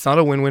not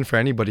a win-win for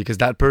anybody, because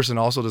that person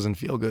also doesn't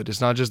feel good. It's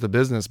not just the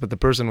business, but the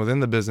person within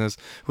the business,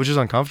 which is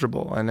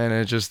uncomfortable. And then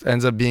it just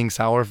ends up being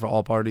sour for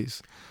all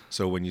parties.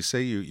 So when you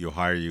say you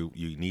hire you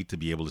need to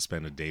be able to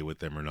spend a day with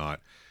them or not,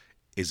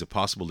 is it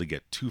possible to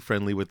get too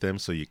friendly with them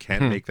so you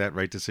can't make that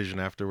right decision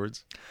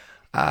afterwards?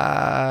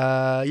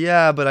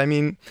 Yeah, but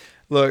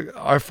look,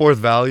 our fourth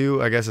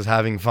value, I guess, is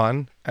having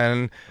fun.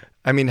 And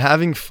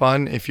having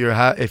fun, if you're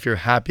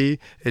happy,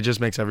 it just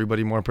makes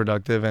everybody more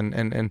productive.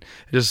 And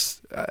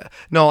just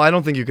no, I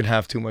don't think you can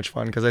have too much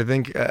fun, because I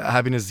think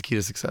happiness is the key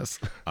to success.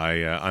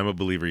 I'm a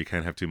believer you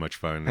can't have too much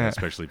fun,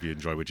 especially if you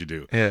enjoy what you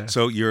do. Yeah.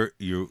 So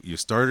you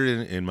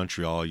started in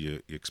Montreal,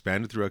 you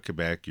expanded throughout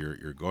Quebec,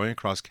 you're going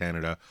across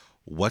Canada.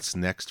 What's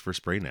next for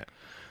SprayNet?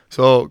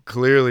 So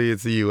clearly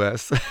it's the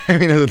U.S.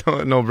 It's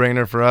a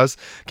no-brainer for us.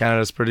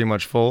 Canada's pretty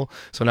much full.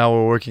 So now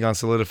we're working on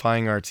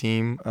solidifying our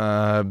team,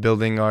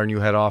 building our new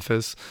head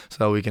office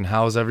so that we can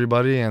house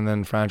everybody, and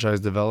then franchise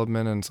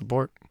development and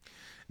support.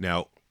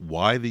 Now,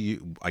 why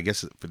I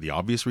guess for the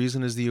obvious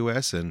reason is the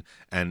U.S.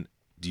 and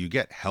do you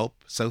get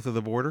help south of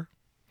the border?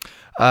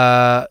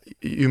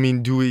 You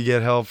mean, do we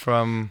get help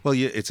from? Well,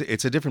 yeah, it's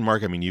a different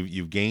market.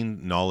 You've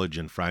gained knowledge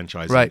in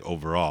franchising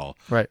overall,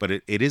 right? But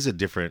it is a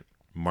different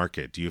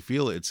market. Do you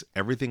feel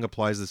everything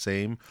applies the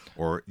same,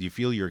 or do you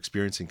feel your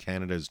experience in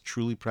Canada has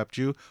truly prepped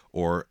you,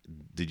 or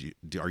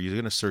are you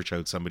going to search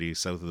out somebody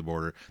south of the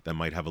border that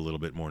might have a little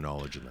bit more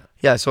knowledge in that?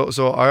 Yeah,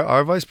 so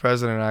our vice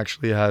president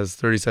actually has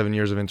 37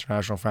 years of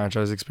international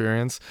franchise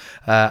experience.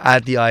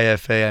 At the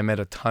IFA, I met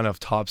a ton of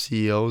top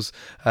CEOs,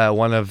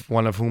 one of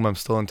whom I'm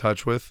still in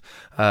touch with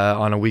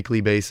on a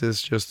weekly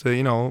basis, just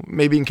to,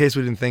 maybe in case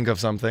we didn't think of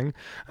something.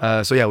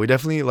 So yeah, we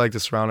definitely like to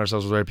surround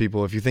ourselves with the right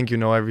people. If you think you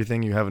know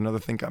everything, you have another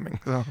thing coming.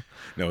 So.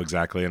 No,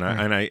 exactly, and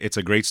I, it's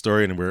a great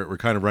story, and we're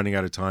kind of running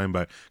out of time,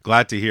 but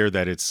glad to hear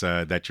that it's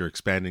that you're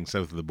expanding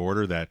south of the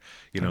border. That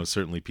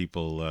certainly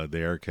people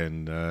there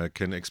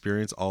can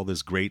experience all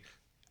this great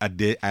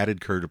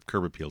added curb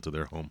appeal to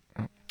their home.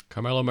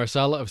 Carmelo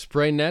Marsala of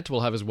SprayNet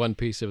will have his one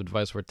piece of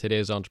advice for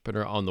today's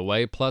entrepreneur on the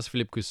way. Plus,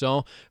 Philippe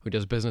Cousson, who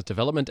does business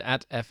development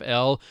at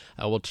FL,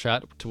 will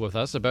chat with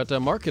us about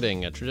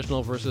marketing,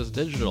 traditional versus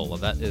digital.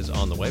 That is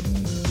on the way.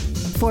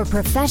 For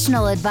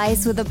professional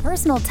advice with a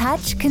personal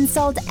touch,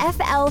 consult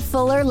FL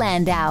Fuller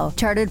Landau,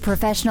 Chartered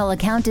Professional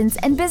Accountants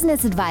and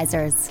Business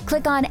Advisors.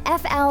 Click on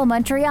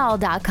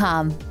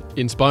flmontreal.com.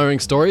 Inspiring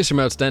stories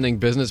from outstanding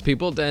business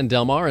people. Dan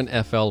Delmar and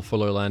FL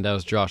Fuller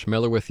Landau's Josh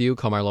Miller with you.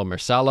 Carmelo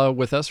Marsala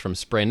with us from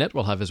SprayNet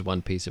will have his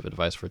one piece of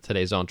advice for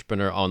today's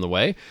entrepreneur on the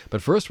way.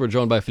 But first, we're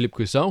joined by Philippe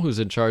Cousson, who's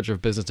in charge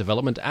of business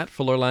development at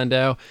Fuller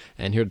Landau,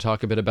 and here to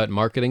talk a bit about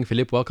marketing.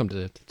 Philippe, welcome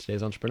to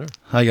today's entrepreneur.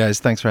 Hi guys,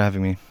 thanks for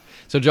having me.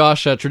 So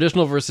Josh,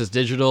 traditional versus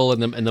digital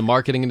in the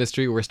marketing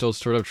industry, we're still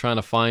sort of trying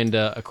to find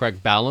a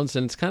correct balance,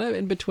 and it's kind of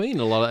in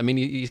between a lot. I mean,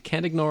 you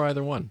can't ignore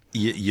either one.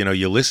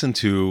 You listen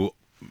to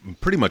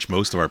pretty much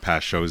most of our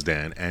past shows,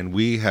 Dan, and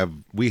we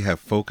have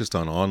focused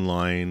on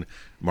online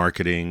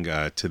marketing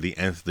to the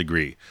nth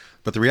degree.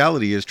 But the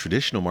reality is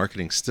traditional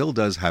marketing still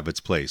does have its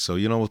place. So,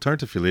 we'll turn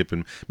to Philippe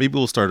and maybe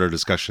we'll start our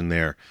discussion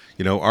there.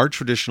 Are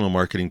traditional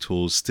marketing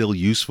tools still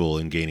useful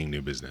in gaining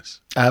new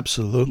business?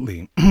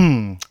 Absolutely.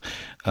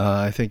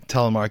 I think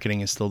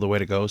telemarketing is still the way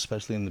to go,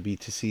 especially in the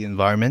B2C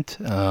environment,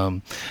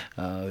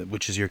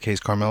 which is your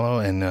case, Carmelo.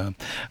 And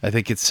I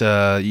think it's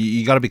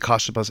you got to be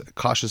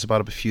cautious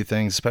about a few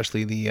things,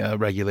 especially the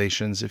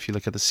regulations. If you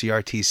look at the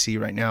CRTC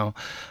right now,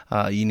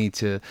 you need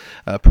to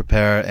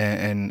prepare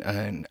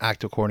and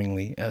act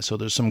accordingly. So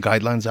there's some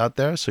guidelines out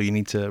there. So you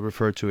need to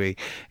refer to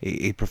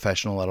a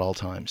professional at all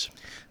times.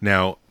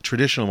 Now,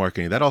 traditional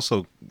marketing, that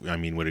also,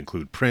 would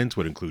include print,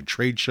 would include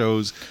trade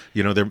shows.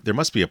 There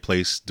must be a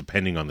place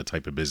depending on the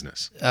type of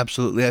business.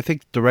 Absolutely. I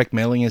think direct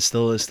mailing is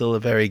still a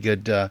very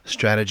good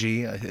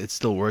strategy. It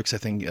still works. I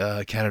think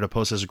Canada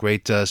Post has a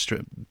great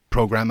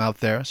program out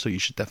there, so you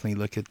should definitely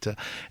look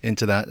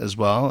into that as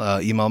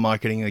well. Email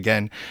marketing,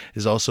 again,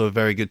 is also a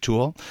very good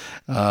tool.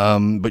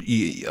 But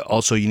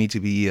you need to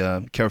be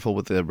careful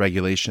with the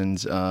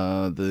regulations.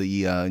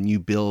 The new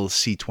bill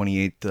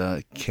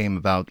C-28 came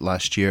about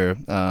last year,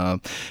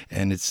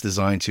 and it's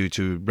designed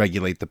to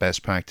regulate the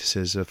best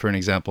practices. For an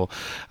example,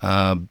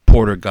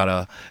 Porter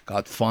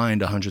got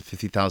fined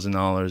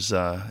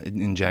 $150,000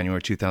 in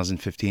January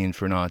 2015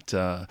 for not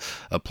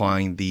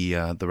applying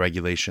the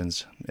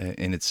regulations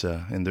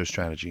in their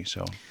strategy.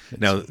 So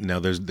now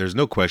there's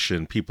no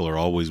question people are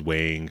always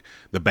weighing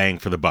the bang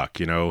for the buck.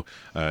 To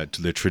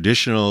the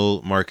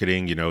traditional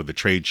marketing, the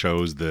trade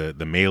shows, the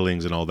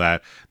mailings and all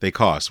that, they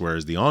cost.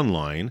 Whereas the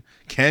online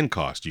can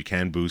cost. You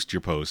can boost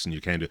your posts and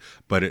you can do,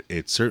 but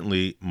it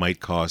certainly might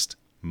cost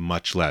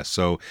much less.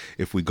 So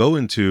if we go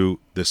into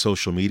the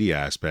social media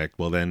aspect,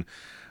 well then,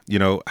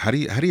 how do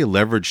you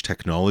leverage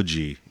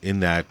technology in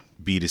that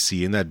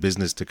B2C, in that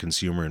business to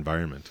consumer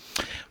environment?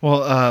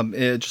 Well,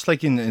 just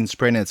like in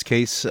SprayNet's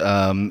case,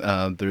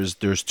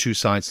 there's two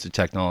sides to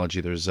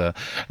technology. There's,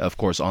 of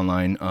course,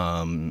 online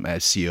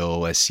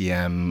SEO,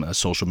 SCM,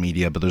 social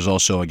media, but there's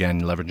also,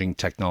 again, leveraging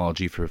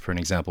technology for an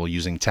example,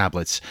 using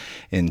tablets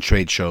in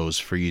trade shows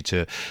for you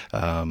to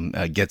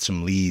get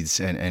some leads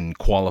and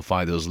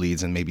qualify those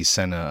leads and maybe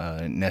send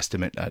an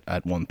estimate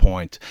at one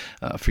point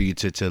for you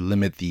to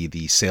limit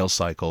the sales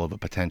cycle of a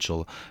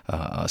potential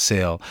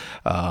sale.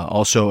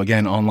 Also,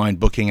 again, online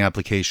booking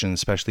applications,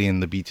 especially in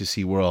the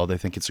B2C world, I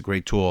think it's a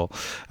great tool,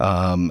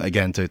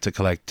 again, to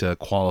collect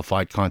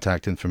qualified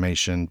contact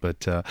information,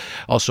 but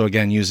also,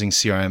 again, using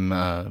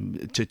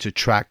CRM to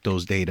track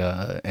those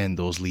data and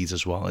those leads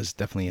as well is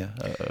definitely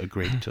a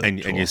great tool. And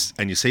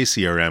you say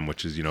CRM,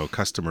 which is,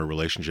 customer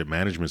relationship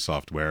management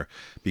software,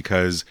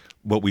 because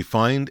what we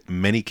find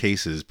in many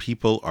cases,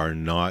 people are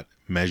not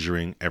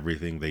measuring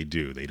everything they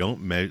do. They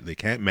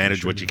can't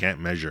manage what you can't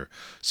measure.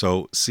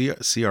 So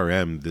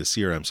CRM, the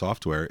CRM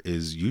software,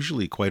 is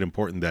usually quite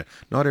important that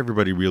not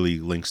everybody really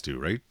links to,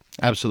 right?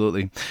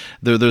 Absolutely.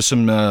 There's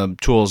some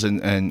tools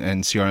and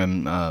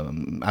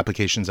CRM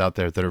applications out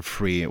there that are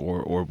free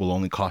or will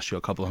only cost you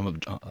a couple of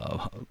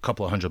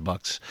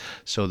 $100.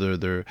 So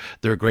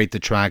they're great to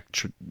track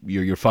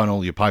your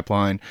funnel, your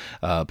pipeline,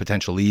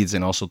 potential leads,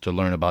 and also to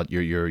learn about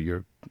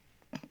your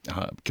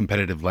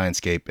competitive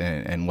landscape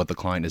and what the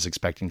client is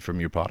expecting from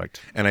your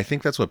product. And I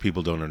think that's what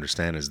people don't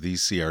understand is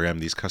these CRM,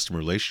 these customer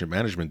relationship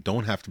management,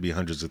 don't have to be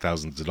hundreds of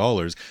thousands of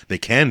dollars. They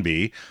can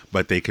be,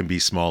 but they can be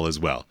small as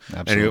well.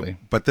 Absolutely.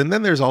 But then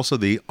there's also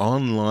the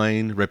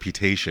online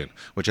reputation,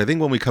 which I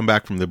think when we come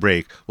back from the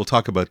break, we'll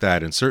talk about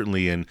that. And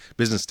certainly in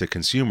business to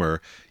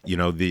consumer,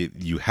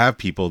 you have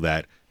people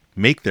that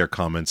make their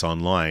comments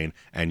online,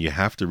 and you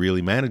have to really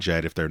manage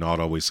that if they're not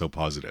always so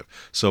positive.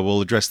 So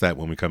we'll address that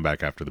when we come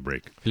back after the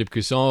break. Philippe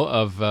Cousson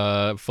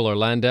of Fuller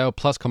Landau,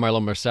 plus Carmelo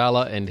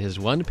Marsala, and his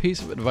one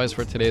piece of advice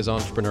for today's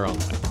entrepreneur on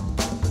the way.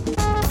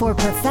 For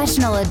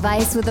professional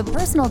advice with a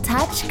personal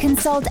touch,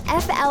 consult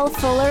FL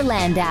Fuller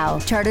Landau,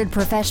 Chartered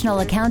Professional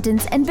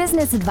Accountants and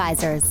Business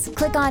Advisors.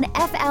 Click on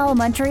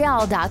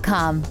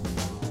flmontreal.com.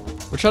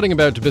 We're chatting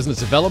about business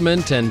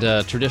development and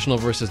traditional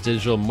versus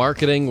digital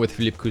marketing with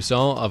Philippe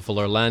Cousson of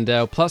Fuller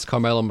Landau, plus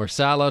Carmelo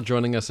Marsala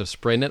joining us of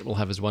SprayNet. We'll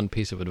have his one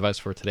piece of advice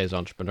for today's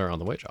entrepreneur on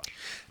the way, Josh.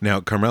 Now,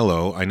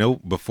 Carmelo, I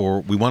know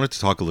before we wanted to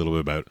talk a little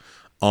bit about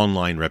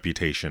online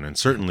reputation, and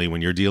certainly when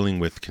you're dealing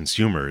with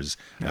consumers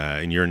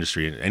in your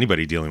industry,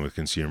 anybody dealing with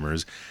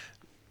consumers,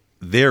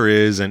 there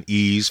is an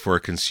ease for a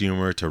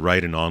consumer to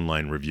write an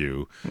online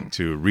review,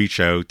 to reach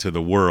out to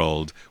the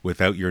world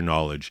without your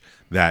knowledge,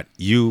 that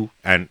you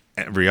and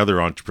every other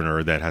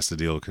entrepreneur that has to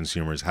deal with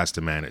consumers has to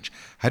manage.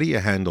 How do you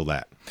handle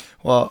that?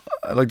 Well,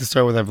 I'd like to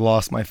start with I've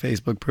lost my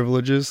Facebook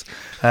privileges.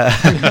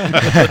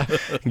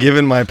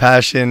 Given my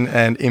passion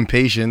and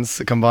impatience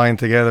combined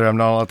together, I'm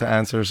not allowed to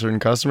answer certain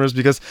customers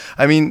because,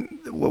 I mean,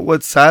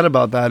 what's sad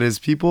about that is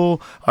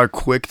people are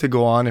quick to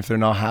go on if they're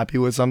not happy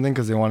with something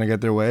because they want to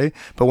get their way.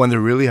 But when they're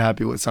really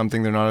happy with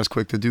something, they're not as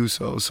quick to do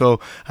so. So,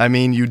 I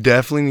mean, you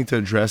definitely need to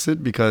address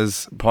it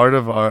because part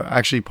of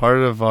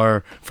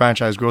our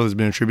franchise growth has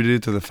been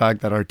attributed to the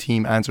fact that our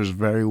team answers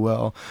very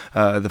well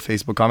the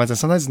Facebook comments, and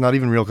sometimes it's not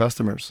even real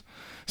customers.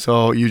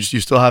 So you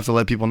still have to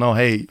let people know,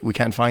 hey, we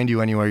can't find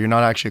you anywhere. You're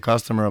not actually a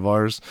customer of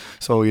ours.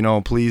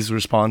 So, please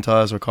respond to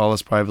us or call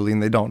us privately.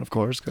 And they don't, of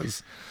course.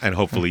 And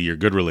hopefully your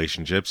good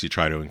relationships, you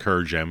try to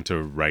encourage them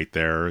to write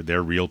their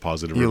real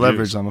positive you reviews.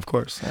 Leverage them, of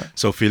course. Yeah.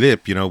 So,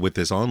 Philippe, with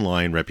this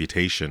online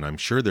reputation, I'm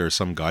sure there are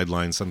some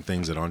guidelines, some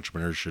things that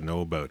entrepreneurs should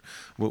know about.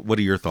 What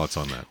are your thoughts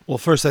on that? Well,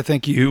 first, I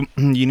think you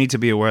need to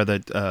be aware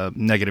that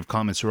negative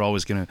comments are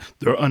always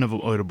they're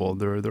unavoidable.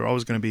 They're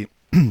always going to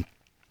be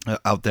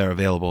out there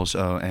available,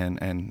 so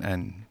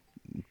and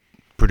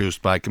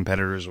produced by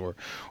competitors or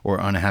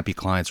unhappy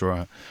clients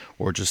or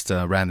just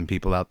random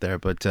people out there.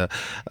 But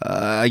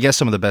I guess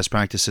some of the best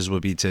practices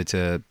would be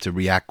to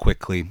react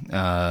quickly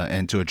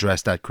and to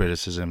address that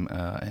criticism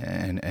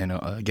and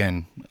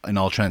again, in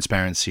all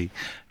transparency,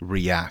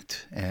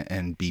 react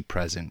and be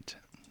present.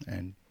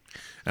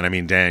 And I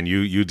mean, Dan,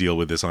 you deal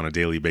with this on a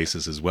daily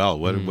basis as well.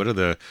 What are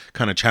the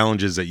kind of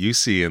challenges that you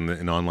see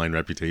in online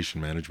reputation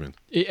management?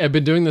 I've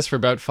been doing this for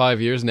about 5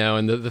 years now,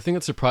 and the thing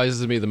that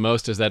surprises me the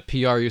most is that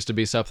PR used to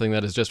be something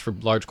that is just for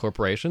large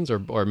corporations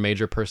or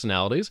major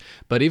personalities.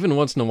 But even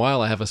once in a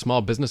while, I have a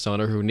small business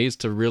owner who needs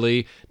to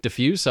really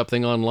diffuse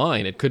something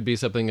online. It could be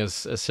something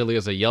as silly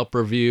as a Yelp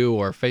review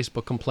or a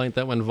Facebook complaint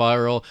that went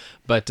viral.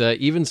 But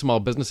even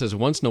small businesses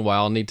once in a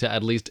while need to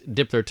at least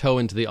dip their toe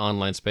into the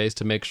online space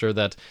to make sure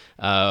that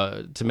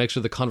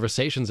the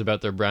conversations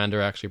about their brand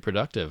are actually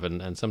productive,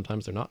 and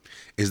sometimes they're not.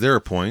 Is there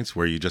a point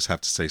where you just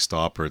have to say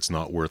stop, or it's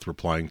not worth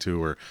replying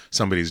to, or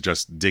somebody's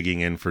just digging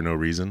in for no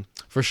reason?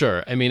 For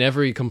sure. I mean,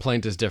 every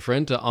complaint is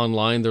different.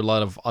 Online, there are a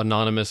lot of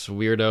anonymous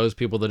weirdos,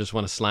 people that just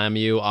want to slam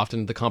you.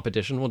 Often the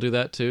competition will do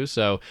that too.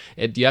 So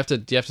you have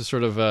to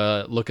sort of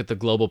look at the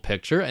global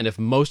picture, and if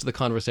most of the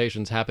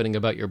conversations happening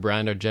about your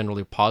brand are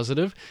generally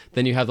positive,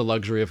 then you have the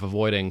luxury of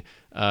avoiding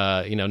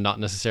not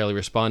necessarily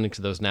responding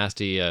to those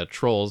nasty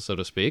trolls, so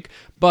to speak.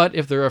 But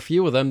if there are a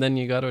few of them, then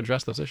you got to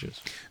address those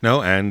issues.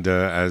 No, and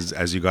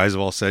as you guys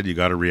have all said, you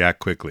got to react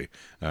quickly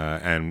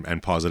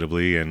and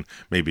positively, and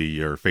maybe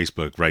your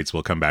Facebook rights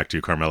will come back to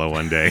you, Carmelo,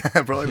 one day.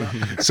 Probably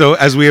not. So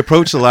as we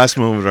approach the last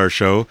moment of our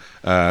show,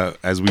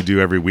 as we do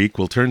every week,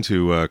 we'll turn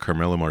to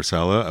Carmelo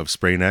Marsala of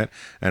SprayNet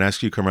and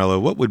ask you, Carmelo,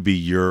 what would be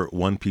your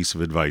one piece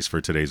of advice for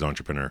today's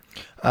entrepreneur?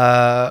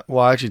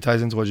 Well, it actually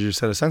ties into what you just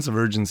said, a sense of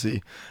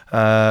urgency.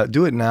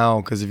 Do it now,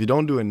 because if you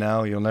don't do it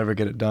now, you'll never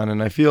get it done.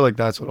 And I feel like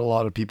that's what a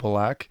lot of people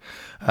lack.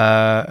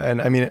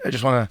 And I mean, I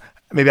just want to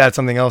maybe add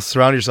something else.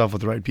 Surround yourself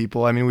with the right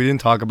people. I mean, we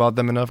didn't talk about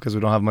them enough because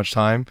we don't have much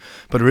time,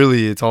 but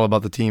really it's all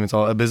about the team. It's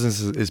all a business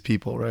is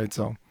people, right?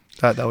 So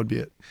that would be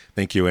it.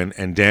 Thank you.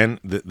 And Dan,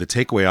 the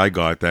takeaway I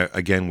got that,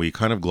 again, we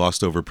kind of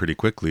glossed over pretty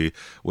quickly,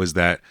 was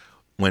that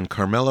when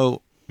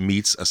Carmelo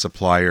meets a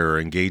supplier or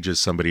engages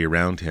somebody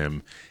around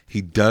him,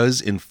 he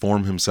does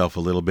inform himself a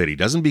little bit. He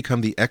doesn't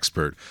become the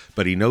expert,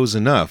 but he knows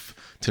enough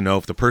to know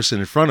if the person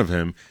in front of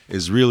him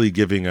is really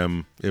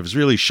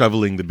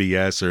shoveling the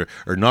BS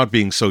or not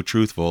being so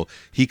truthful.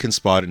 He can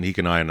spot it and he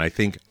can eye it. And I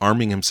think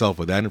arming himself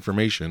with that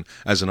information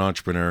as an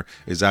entrepreneur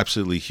is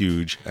absolutely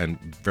huge and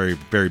very,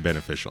 very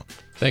beneficial.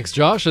 Thanks,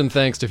 Josh, and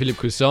thanks to Philippe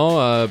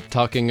Cousson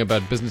talking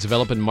about business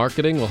development and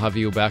marketing. We'll have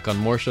you back on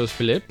more shows,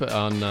 Philippe,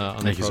 on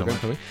the program.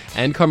 So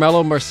and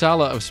Carmelo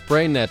Marsala of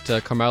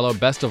SprayNet. Carmelo,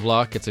 best of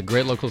luck. It's a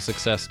great local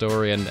success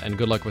story, and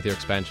good luck with your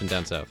expansion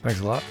down south.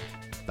 Thanks a lot.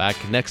 Back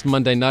next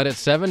Monday night at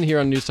 7 here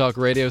on News Talk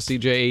Radio,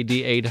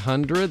 CJAD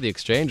 800. The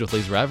Exchange with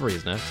Lise Ravery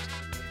is next.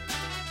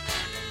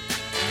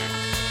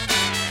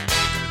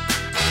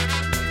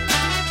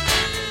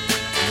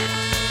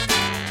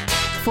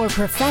 For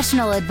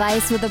professional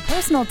advice with a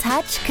personal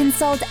touch,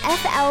 consult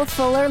FL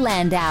Fuller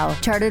Landau,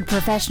 Chartered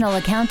Professional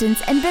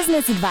Accountants and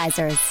Business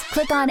Advisors.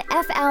 Click on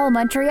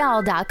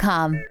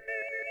flmontreal.com.